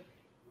have to,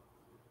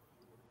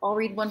 I'll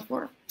read one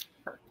for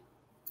her.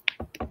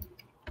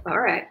 All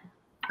right.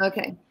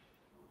 Okay.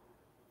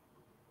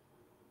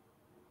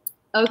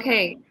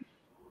 Okay.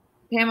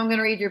 Pam, I'm going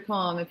to read your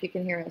poem if you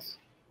can hear us.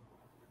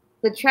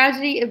 The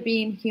tragedy of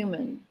being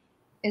human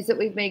is that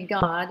we've made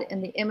God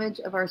in the image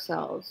of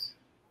ourselves,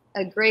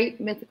 a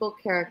great mythical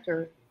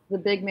character, the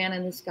big man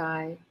in the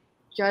sky,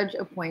 judge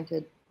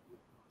appointed,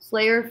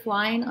 slayer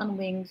flying on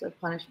wings of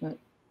punishment,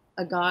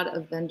 a god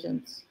of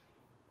vengeance.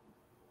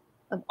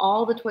 Of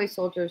all the toy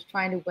soldiers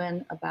trying to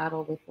win a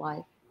battle with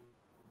life.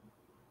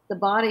 The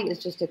body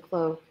is just a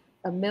cloak,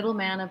 a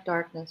middleman of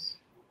darkness,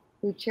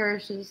 who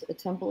cherishes a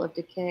temple of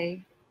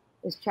decay,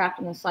 is trapped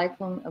in a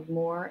cyclone of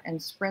more,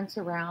 and sprints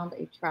around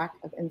a track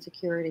of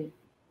insecurity.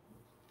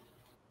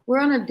 We're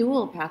on a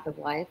dual path of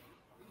life,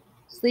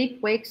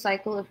 sleep-wake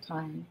cycle of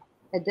time,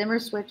 a dimmer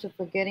switch of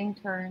forgetting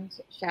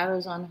turns,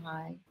 shadows on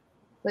high,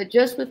 but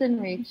just within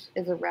reach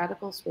is a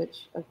radical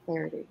switch of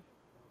clarity.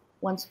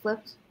 Once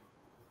flipped,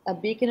 a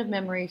beacon of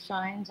memory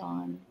shines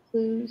on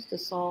clues to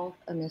solve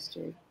a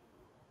mystery.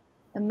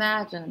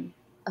 Imagine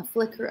a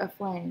flicker of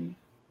flame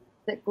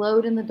that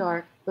glowed in the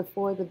dark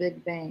before the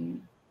Big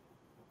Bang.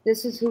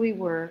 This is who we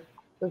were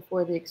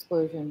before the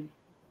explosion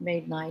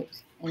made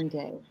night and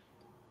day.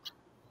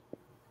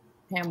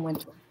 Pam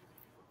Winter.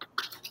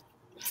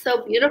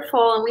 So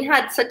beautiful. And we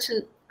had such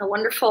a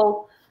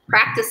wonderful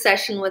practice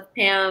session with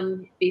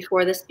Pam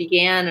before this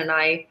began. And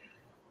I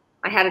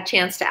had a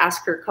chance to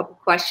ask her a couple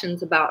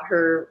questions about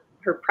her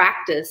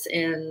practice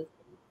and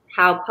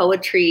how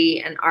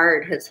poetry and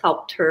art has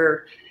helped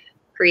her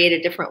create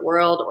a different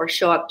world or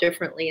show up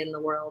differently in the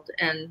world.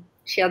 And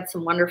she had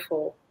some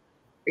wonderful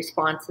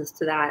responses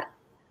to that.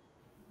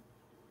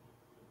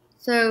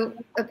 So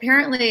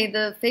apparently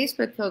the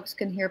Facebook folks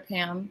can hear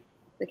Pam.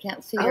 They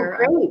can't see her.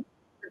 Great.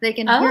 But they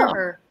can hear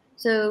her.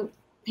 So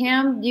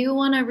Pam, do you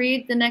want to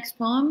read the next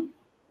poem?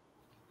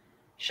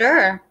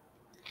 Sure.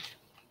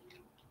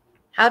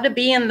 How to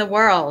be in the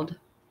world.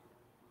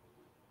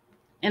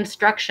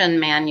 Instruction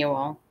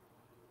manual.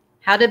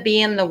 How to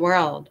be in the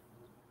world.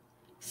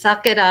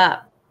 Suck it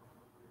up.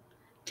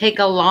 Take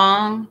a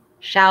long,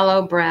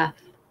 shallow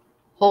breath.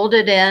 Hold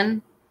it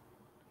in.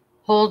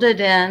 Hold it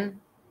in.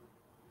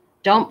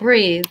 Don't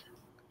breathe.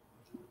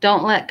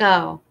 Don't let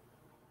go.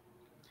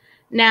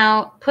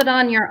 Now put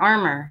on your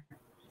armor,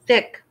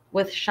 thick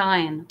with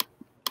shine.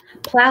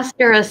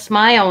 Plaster a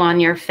smile on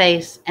your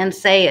face and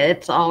say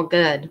it's all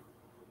good.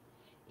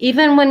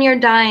 Even when you're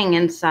dying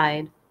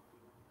inside,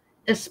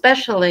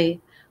 especially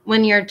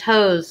when your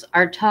toes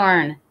are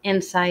torn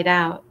inside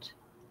out.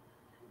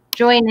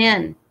 Join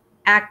in,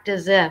 act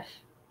as if,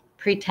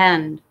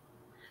 pretend.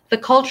 The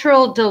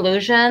cultural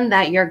delusion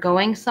that you're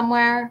going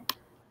somewhere,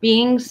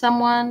 being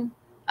someone,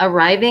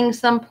 arriving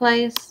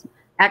someplace,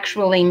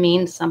 actually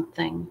means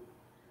something.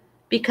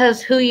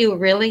 Because who you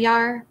really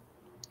are,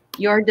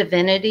 your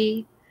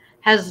divinity,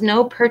 has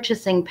no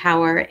purchasing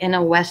power in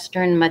a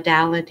Western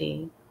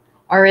modality.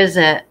 Or is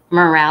it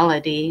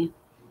morality?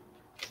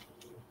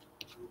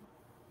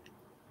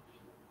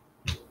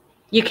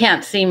 You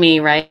can't see me,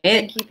 right?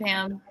 Thank you,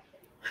 Pam.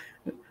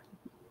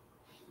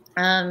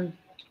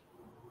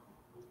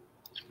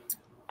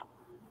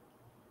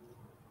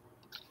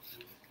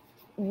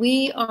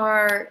 We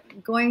are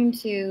going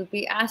to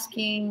be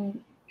asking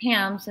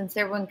Pam, since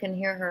everyone can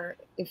hear her,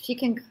 if she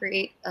can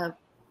create a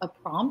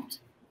prompt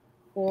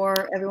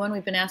for everyone.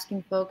 We've been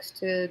asking folks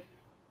to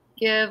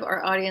give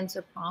our audience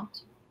a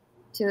prompt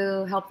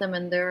to help them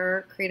in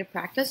their creative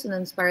practice and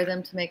inspire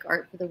them to make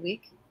art for the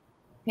week.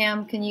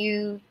 Pam, can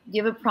you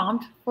give a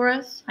prompt for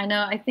us?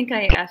 I think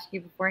I asked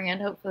you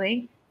beforehand,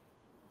 hopefully.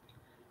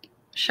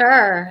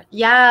 Sure.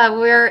 Yeah,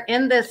 we're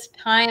in this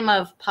time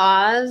of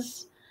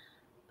pause,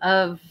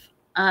 of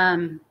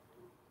and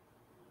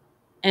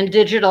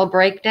digital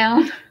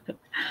breakdown.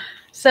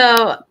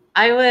 So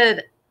I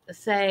would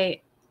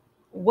say,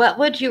 what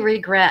would you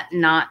regret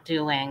not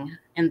doing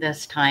in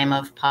this time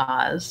of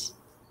pause?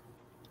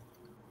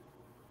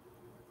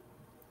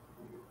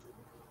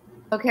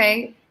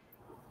 Okay.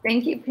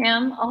 Thank you,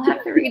 Pam. I'll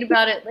have to read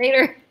about it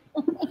later.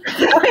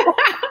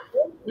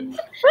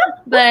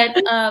 But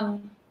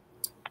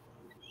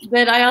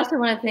I also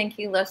want to thank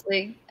you,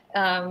 Leslie.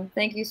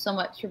 Thank you so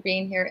much for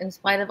being here in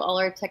spite of all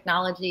our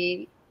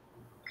technology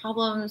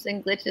problems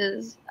and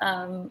glitches.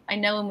 I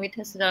know when we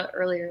tested out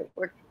earlier, it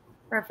worked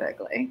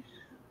perfectly,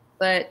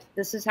 but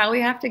this is how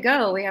we have to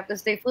go. We have to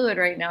stay fluid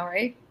right now,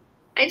 right?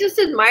 I just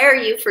admire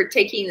you for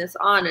taking this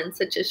on in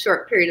such a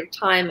short period of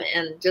time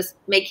and just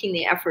making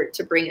the effort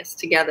to bring us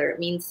together. It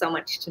means so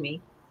much to me.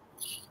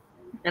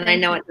 And I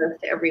know it does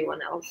to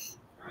everyone else.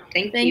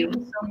 Thank you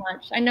so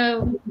much. I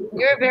know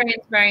you're very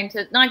inspiring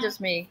to not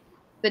just me,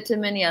 but to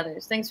many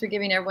others. Thanks for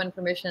giving everyone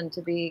permission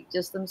to be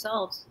just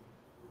themselves.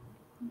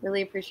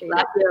 Really appreciate it.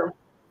 Love you.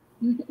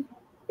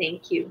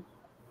 Thank you.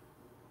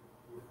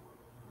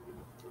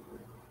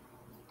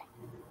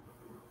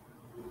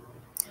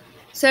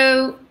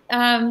 So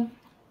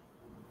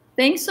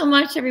thanks so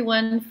much,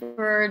 everyone,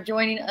 for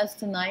joining us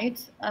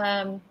tonight.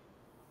 I'm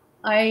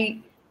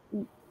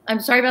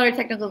sorry about our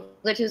technical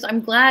glitches.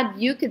 I'm glad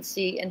you could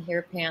see and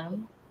hear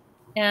Pam.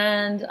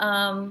 And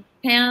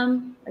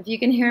Pam, if you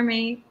can hear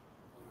me,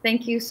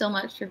 thank you so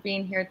much for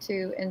being here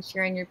too and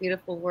sharing your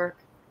beautiful work.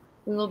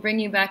 We will bring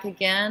you back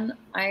again.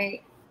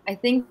 I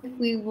think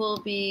we will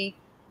be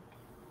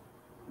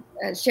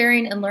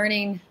sharing and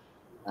learning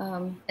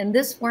in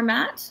this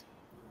format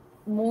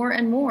more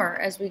and more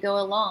as we go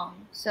along.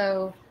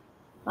 So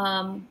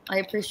I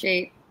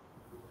appreciate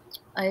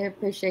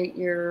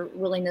your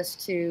willingness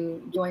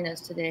to join us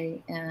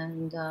today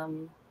and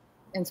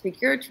speak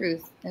your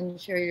truth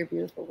and share your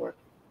beautiful work.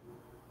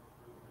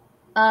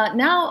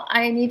 Now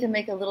I need to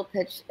make a little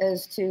pitch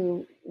as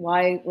to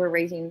why we're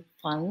raising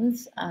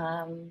funds.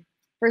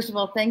 First of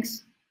all,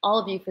 thanks all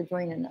of you for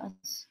joining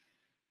us.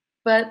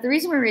 But the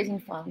reason we're raising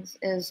funds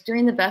is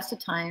during the best of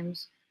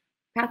times,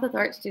 Path with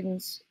Art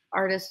students,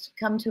 artists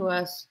come to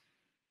us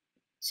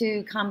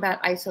to combat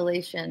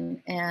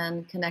isolation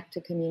and connect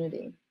to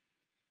community.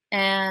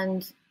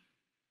 And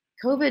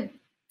COVID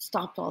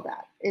stopped all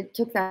that. It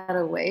took that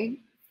away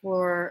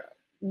for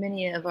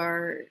many of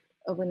our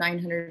over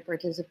 900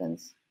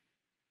 participants.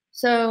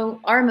 So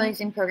our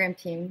amazing program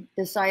team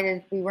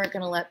decided we weren't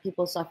going to let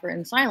people suffer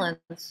in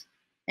silence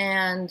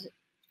and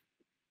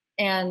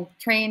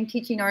train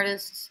teaching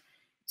artists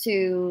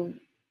to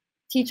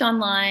teach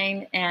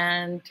online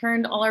and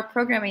turned all our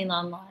programming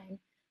online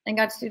and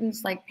got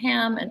students like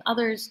Pam and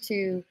others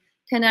to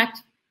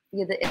connect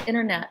via the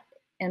internet.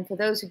 And for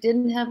those who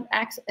didn't have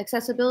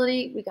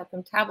accessibility, we got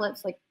them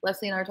tablets like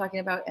Leslie and I are talking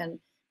about and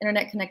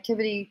internet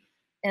connectivity.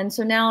 And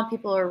so now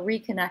people are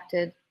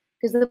reconnected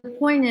because the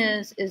point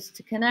is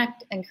to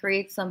connect and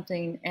create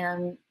something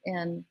and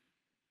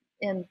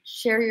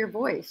share your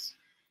voice.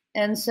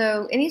 And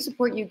so any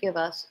support you give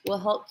us will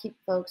help keep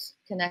folks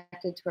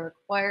connected to our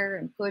choir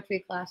and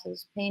poetry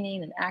classes,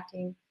 painting and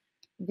acting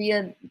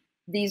via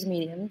these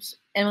mediums.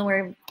 And when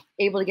we're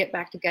able to get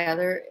back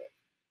together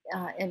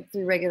and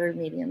through regular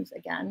mediums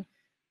again.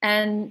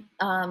 And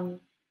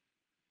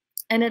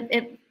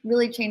it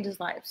really changes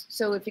lives.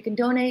 So if you can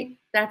donate,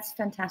 that's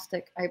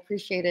fantastic. I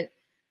appreciate it.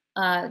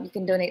 You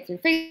can donate through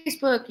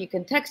Facebook. You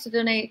can text to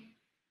donate.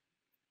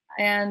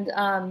 And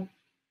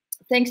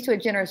thanks to a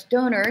generous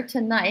donor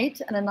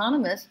tonight, an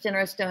anonymous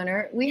generous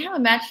donor, we have a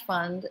match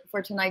fund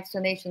for tonight's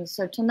donations.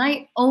 So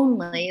tonight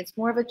only, it's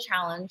more of a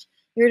challenge.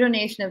 Your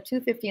donation of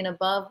 $250 and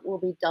above will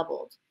be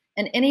doubled.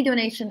 And any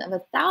donation of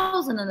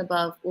 $1,000 and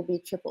above will be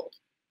tripled.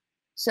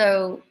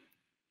 So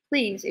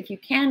please, if you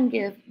can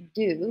give,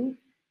 do.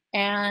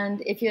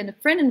 And if you had a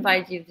friend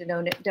invite you to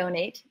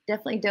donate,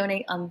 definitely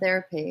donate on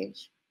their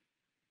page.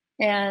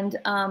 And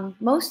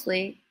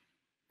mostly,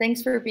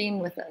 thanks for being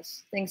with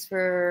us. Thanks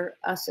for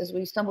us as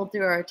we stumbled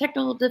through our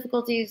technical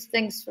difficulties.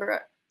 Thanks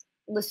for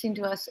listening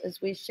to us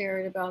as we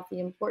shared about the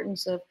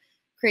importance of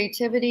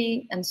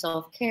creativity and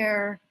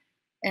self-care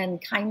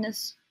and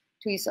kindness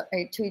to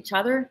each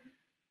other.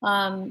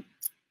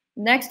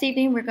 Next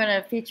evening, we're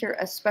going to feature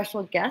a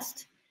special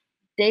guest.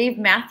 Dave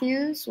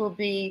Matthews will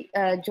be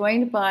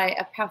joined by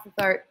a Path with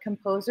Art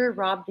composer,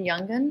 Rob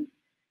DeYoungen.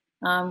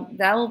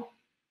 That'll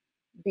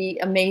be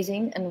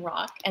amazing and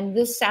rock. And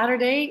this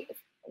Saturday,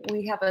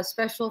 we have a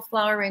special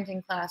flower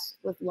arranging class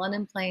with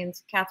London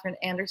Plains, Catherine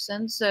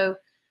Anderson. So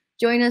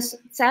join us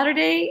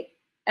Saturday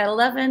at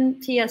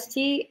 11 TST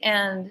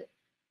and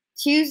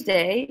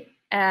Tuesday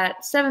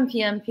at 7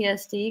 p.m.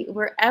 PST,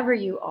 wherever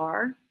you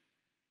are,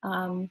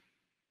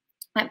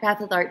 at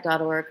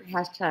pathwithart.org,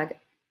 hashtag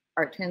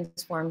Art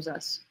Transforms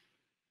Us.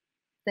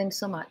 Thanks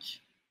so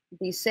much.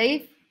 Be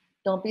safe.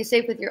 Don't be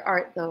safe with your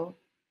art, though.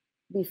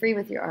 Be free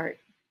with your art.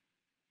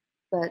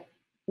 But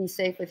be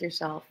safe with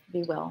yourself.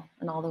 Be well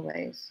in all the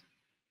ways.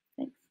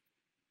 Thanks.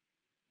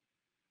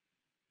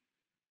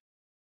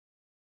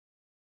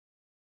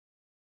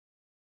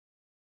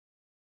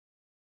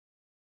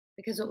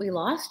 Because what we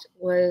lost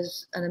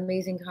was an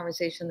amazing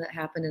conversation that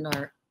happened in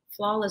our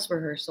flawless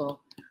rehearsal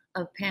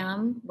of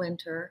Pam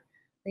Winter,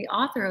 the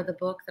author of the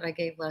book that I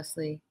gave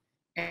Leslie,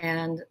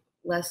 and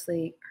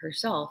Leslie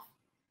herself.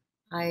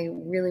 I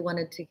really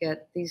wanted to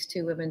get these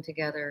two women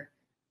together.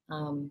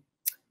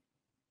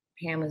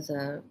 Pam is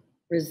a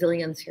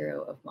resilience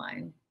hero of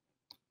mine.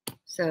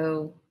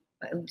 So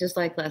just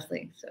like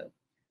Leslie. So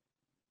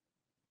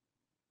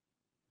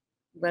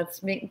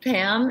let's meet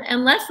Pam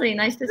and Leslie.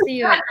 Nice to see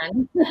you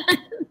again.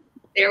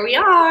 There we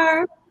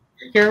are.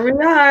 Here we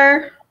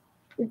are.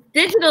 It's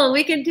digital.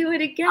 We can do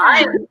it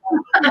again.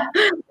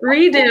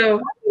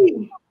 Redo.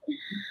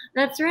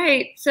 That's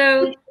right.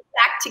 So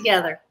Back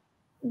together.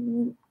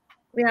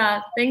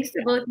 Yeah, thanks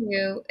to both of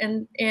you.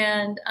 And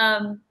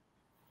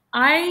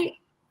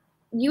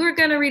you were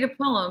going to read a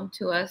poem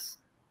to us,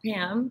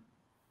 Pam,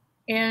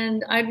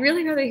 and I'd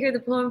really rather hear the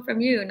poem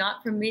from you,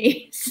 not from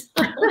me. So,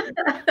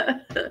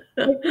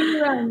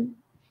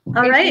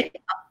 all right,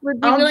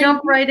 I'll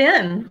jump right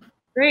in.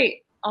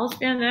 Great, I'll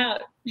stand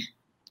out.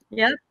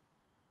 Yep.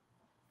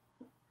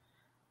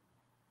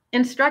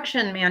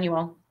 Instruction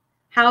manual,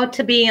 how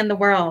to be in the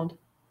world.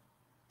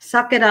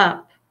 Suck it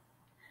up.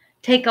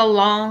 Take a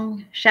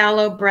long,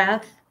 shallow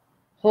breath.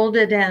 Hold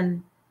it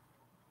in.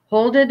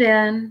 Hold it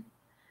in.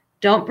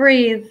 Don't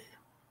breathe.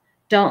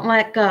 Don't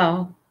let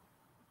go.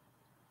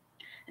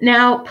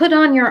 Now put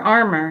on your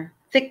armor,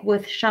 thick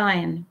with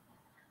shine.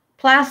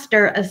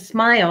 Plaster a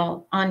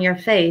smile on your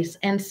face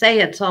and say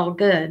it's all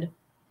good,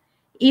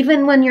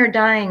 even when you're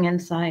dying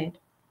inside,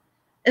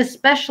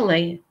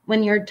 especially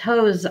when your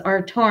toes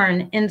are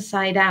torn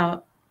inside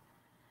out.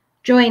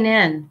 Join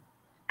in,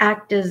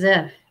 act as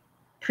if,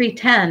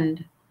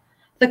 pretend.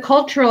 The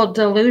cultural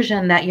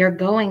delusion that you're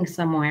going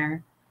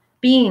somewhere,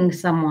 being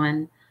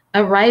someone,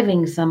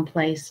 arriving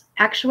someplace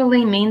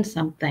actually means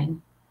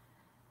something.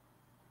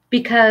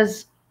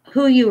 Because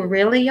who you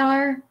really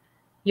are,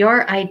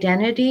 your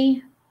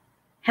identity,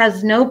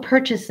 has no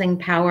purchasing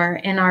power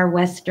in our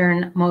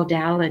Western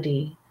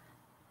modality.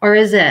 Or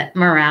is it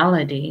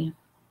morality?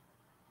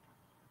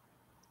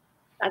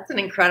 That's an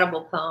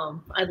incredible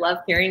poem. I love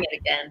hearing it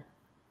again.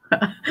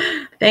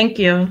 Thank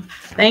you.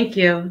 Thank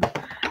you.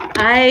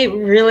 I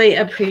really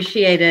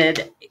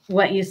appreciated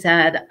what you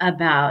said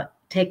about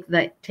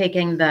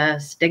taking the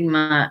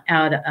stigma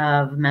out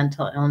of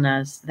mental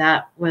illness.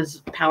 That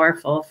was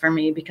powerful for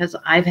me because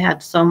I've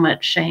had so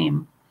much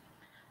shame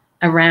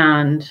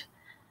around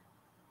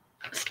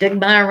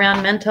stigma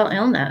around mental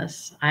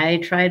illness. I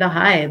try to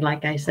hide,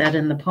 like I said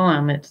in the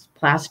poem, it's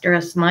plaster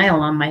a smile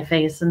on my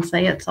face and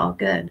say it's all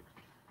good.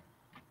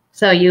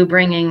 So you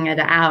bringing it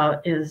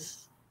out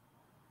is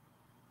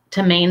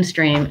to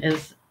mainstream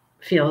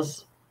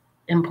feels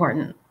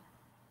important,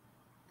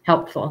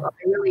 helpful. Well,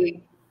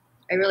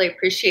 I really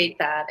appreciate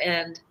that.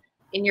 And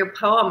in your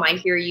poem, I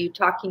hear you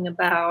talking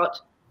about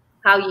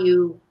how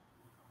you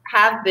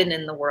have been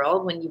in the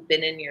world when you've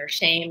been in your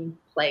shame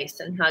place,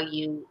 and how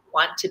you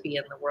want to be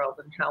in the world,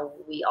 and how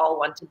we all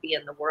want to be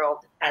in the world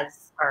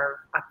as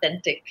our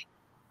authentic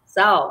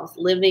selves,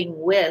 living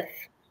with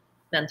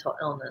mental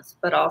illness,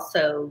 but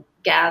also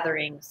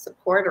gathering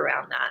support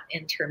around that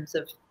in terms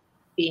of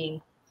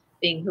being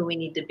who we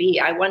need to be.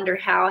 I wonder,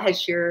 how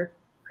has your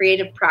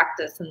creative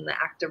practice and the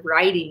act of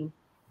writing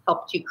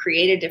helped you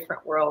create a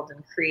different world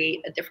and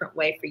create a different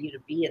way for you to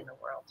be in the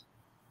world?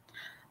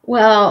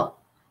 Well,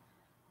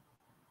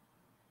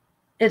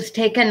 it's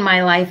taken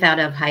my life out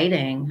of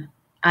hiding.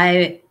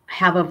 I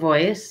have a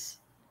voice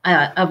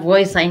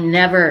I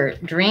never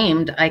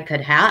dreamed I could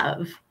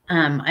have.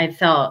 I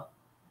felt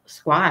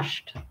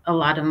squashed a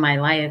lot of my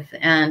life.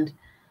 And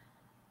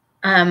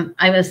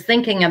I was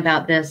thinking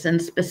about this,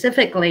 and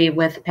specifically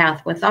with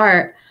Path with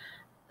Art,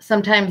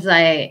 sometimes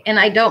I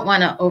don't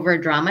want to over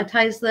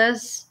dramatize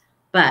this,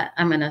 but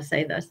I'm going to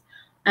say this.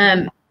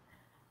 I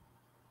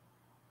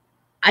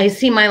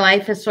see my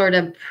life as sort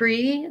of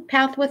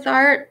pre-Path with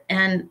Art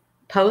and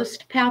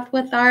post-Path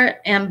with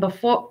Art. And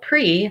before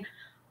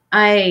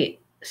I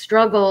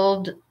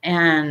struggled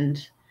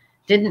and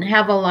didn't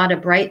have a lot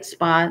of bright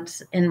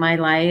spots in my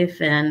life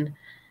and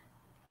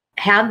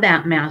had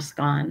that mask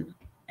on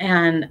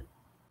and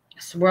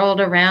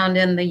swirled around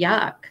in the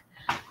yuck.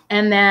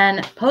 And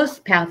then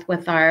post-Path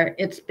with Art,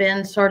 it's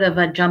been sort of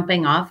a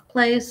jumping off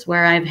place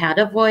where I've had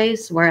a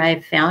voice, where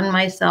I've found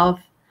myself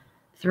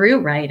through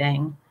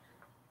writing.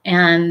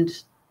 And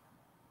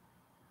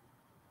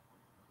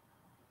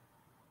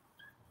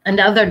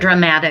another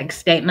dramatic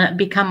statement,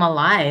 become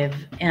alive.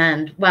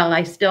 And while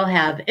I still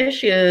have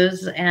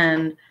issues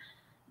and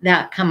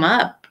that come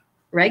up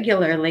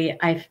regularly,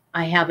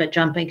 I have a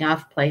jumping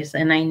off place,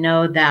 and I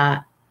know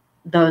that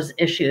those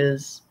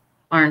issues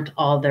aren't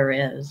all there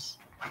is.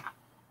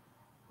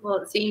 Well,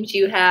 it seems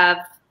you have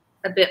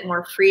a bit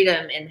more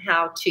freedom in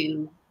how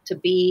to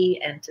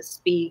be and to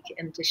speak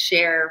and to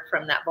share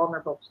from that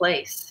vulnerable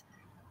place.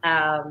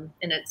 And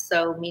it's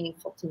so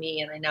meaningful to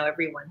me, and I know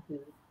everyone who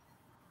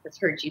has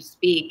heard you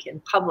speak in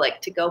public,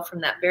 to go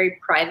from that very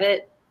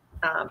private,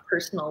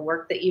 personal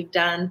work that you've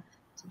done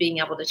to being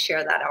able to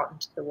share that out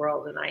into the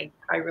world. And I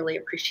really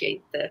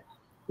appreciate the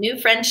new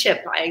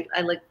friendship I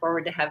look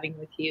forward to having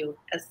with you,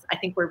 as I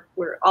think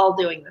we're all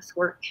doing this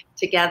work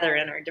together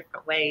in our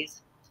different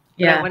ways.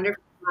 Yeah. But I wonder if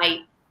you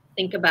might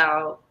think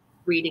about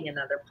reading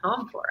another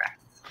poem for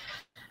us.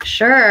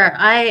 Sure.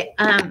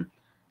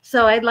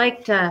 So I'd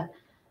like to,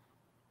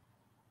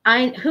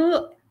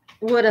 who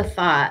would have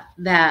thought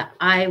that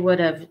I would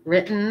have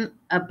written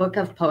a book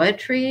of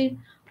poetry,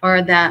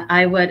 or that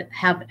I would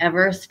have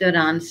ever stood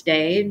on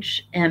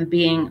stage and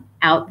being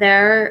out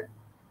there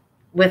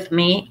with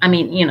me? I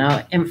mean,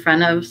 in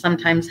front of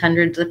sometimes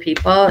hundreds of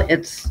people.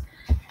 It's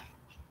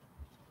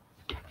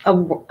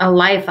a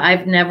life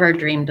I've never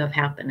dreamed of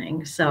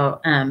happening.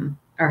 So,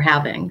 or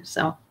having.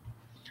 So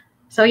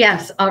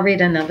yes, I'll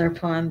read another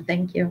poem.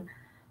 Thank you.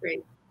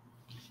 Great.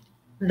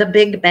 The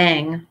Big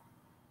Bang.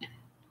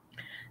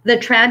 The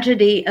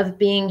tragedy of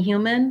being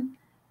human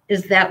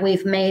is that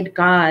we've made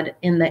God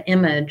in the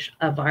image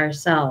of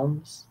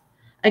ourselves,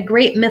 a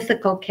great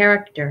mythical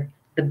character,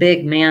 the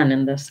big man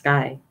in the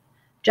sky,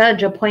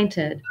 judge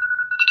appointed,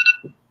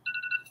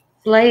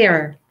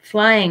 slayer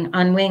flying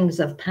on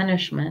wings of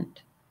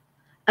punishment,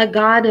 a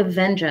god of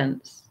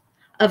vengeance,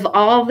 of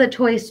all the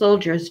toy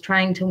soldiers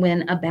trying to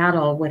win a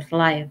battle with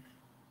life.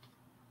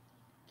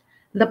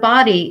 The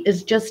body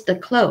is just a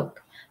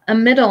cloak, a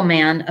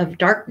middleman of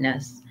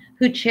darkness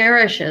who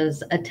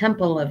cherishes a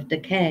temple of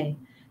decay,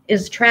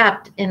 is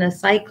trapped in a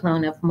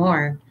cyclone of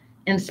morgue,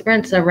 and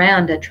sprints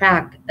around a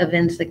track of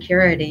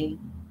insecurity.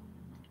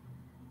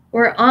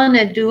 We're on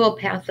a dual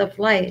path of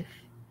life,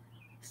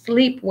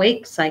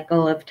 sleep-wake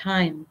cycle of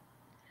time.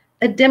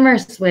 A dimmer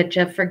switch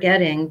of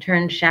forgetting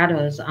turns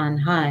shadows on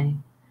high.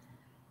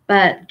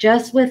 But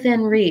just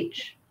within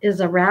reach is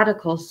a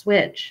radical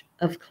switch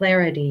of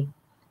clarity.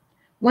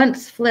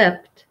 Once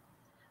flipped,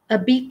 a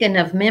beacon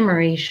of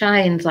memory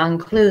shines on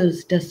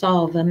clues to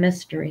solve a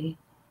mystery.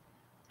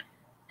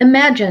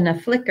 Imagine a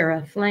flicker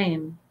of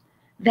flame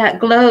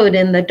that glowed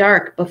in the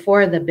dark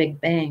before the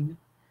Big Bang.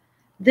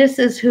 This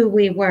is who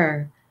we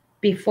were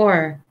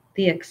before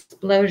the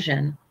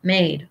explosion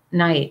made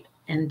night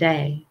and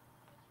day.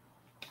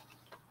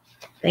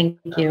 Thank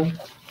you.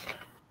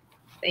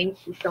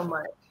 Thank you so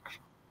much.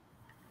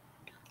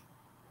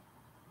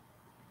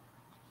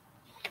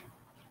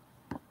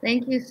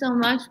 Thank you so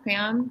much,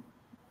 Pam.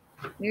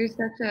 You're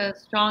such a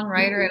strong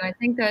writer, and I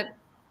think that,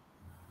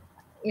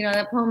 you know,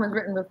 that poem was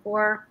written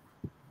before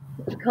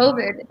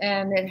COVID,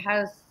 and it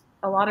has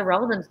a lot of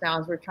relevance now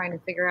as we're trying to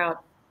figure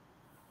out,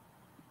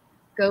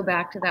 go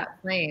back to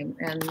that flame,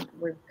 and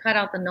we've cut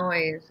out the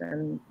noise,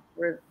 and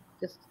we're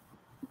just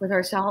with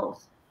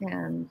ourselves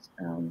and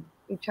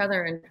each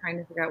other, and trying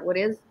to figure out what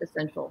is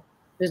essential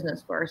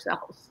business for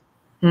ourselves.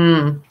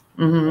 Mm-hmm.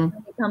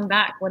 When we come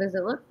back, what does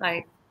it look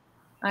like?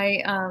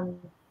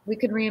 We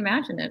could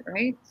reimagine it,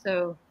 right?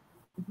 So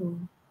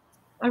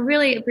I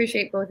really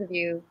appreciate both of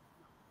you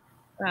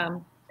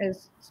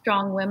as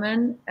strong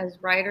women, as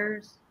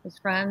writers, as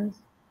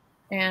friends,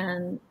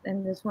 and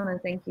just want to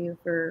thank you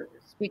for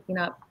speaking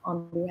up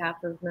on behalf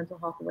of Mental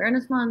Health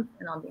Awareness Month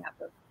and on behalf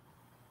of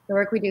the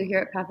work we do here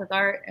at Path of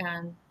Art.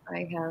 And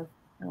I have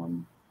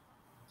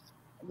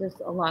just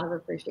a lot of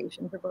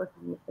appreciation for both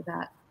of you for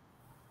that.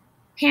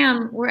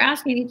 Pam, we're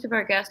asking each of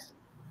our guests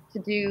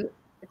to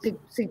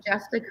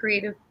suggest a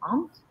creative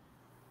prompt.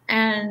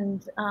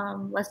 And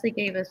Leslie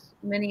gave us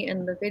many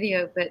in the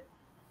video, but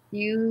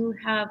you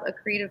have a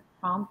creative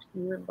prompt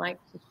you would like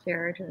to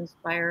share to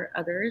inspire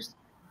others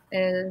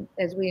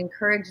as we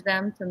encourage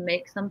them to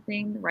make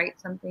something, write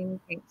something,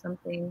 paint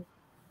something,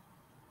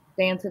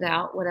 dance it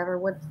out, whatever.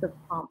 What's the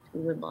prompt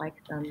you would like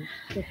them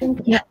to think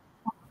about?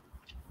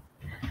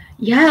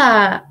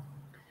 Yeah.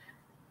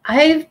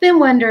 I've been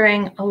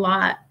wondering a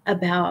lot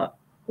about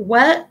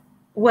what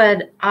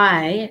would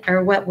I,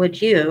 or what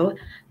would you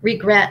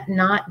regret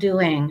not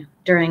doing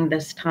during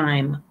this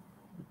time,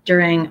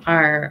 during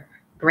our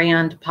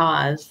grand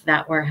pause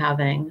that we're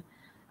having?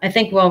 I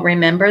think we'll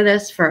remember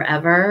this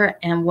forever.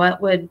 And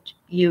what would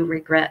you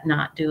regret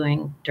not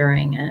doing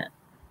during it?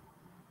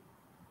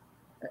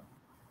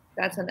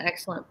 That's an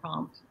excellent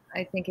prompt.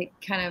 I think it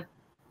kind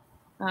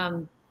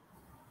of,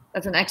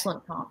 that's an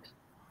excellent prompt.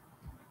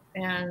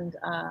 And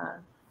I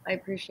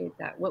appreciate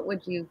that. What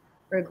would you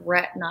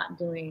regret not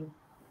doing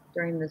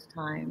during this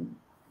time,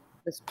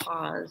 this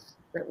pause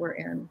that we're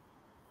in?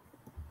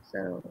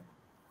 So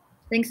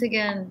thanks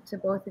again to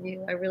both of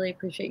you. I really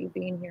appreciate you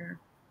being here.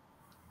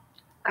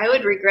 I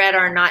would regret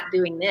our not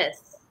doing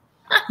this.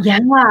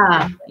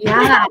 Yeah.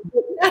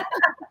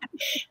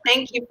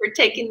 Thank you for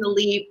taking the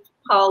leap,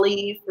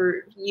 Holly,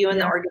 for you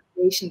and the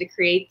organization to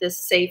create this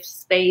safe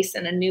space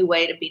and a new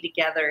way to be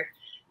together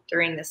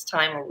during this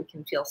time where we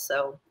can feel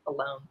so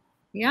alone.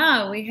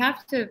 Yeah, we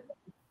have to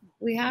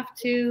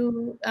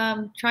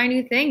try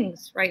new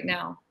things right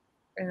now,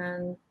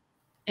 and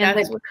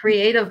the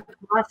creative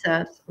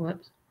process.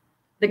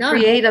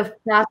 Creative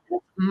process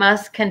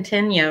must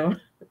continue.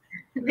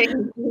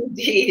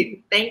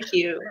 Indeed. Thank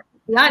you.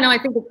 Yeah, no, I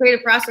think the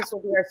creative process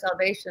will be our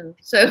salvation.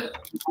 So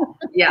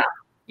yeah.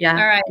 All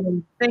right.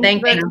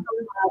 Thank you.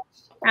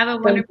 Have a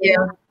wonderful day.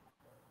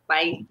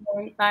 Bye.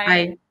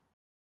 Bye.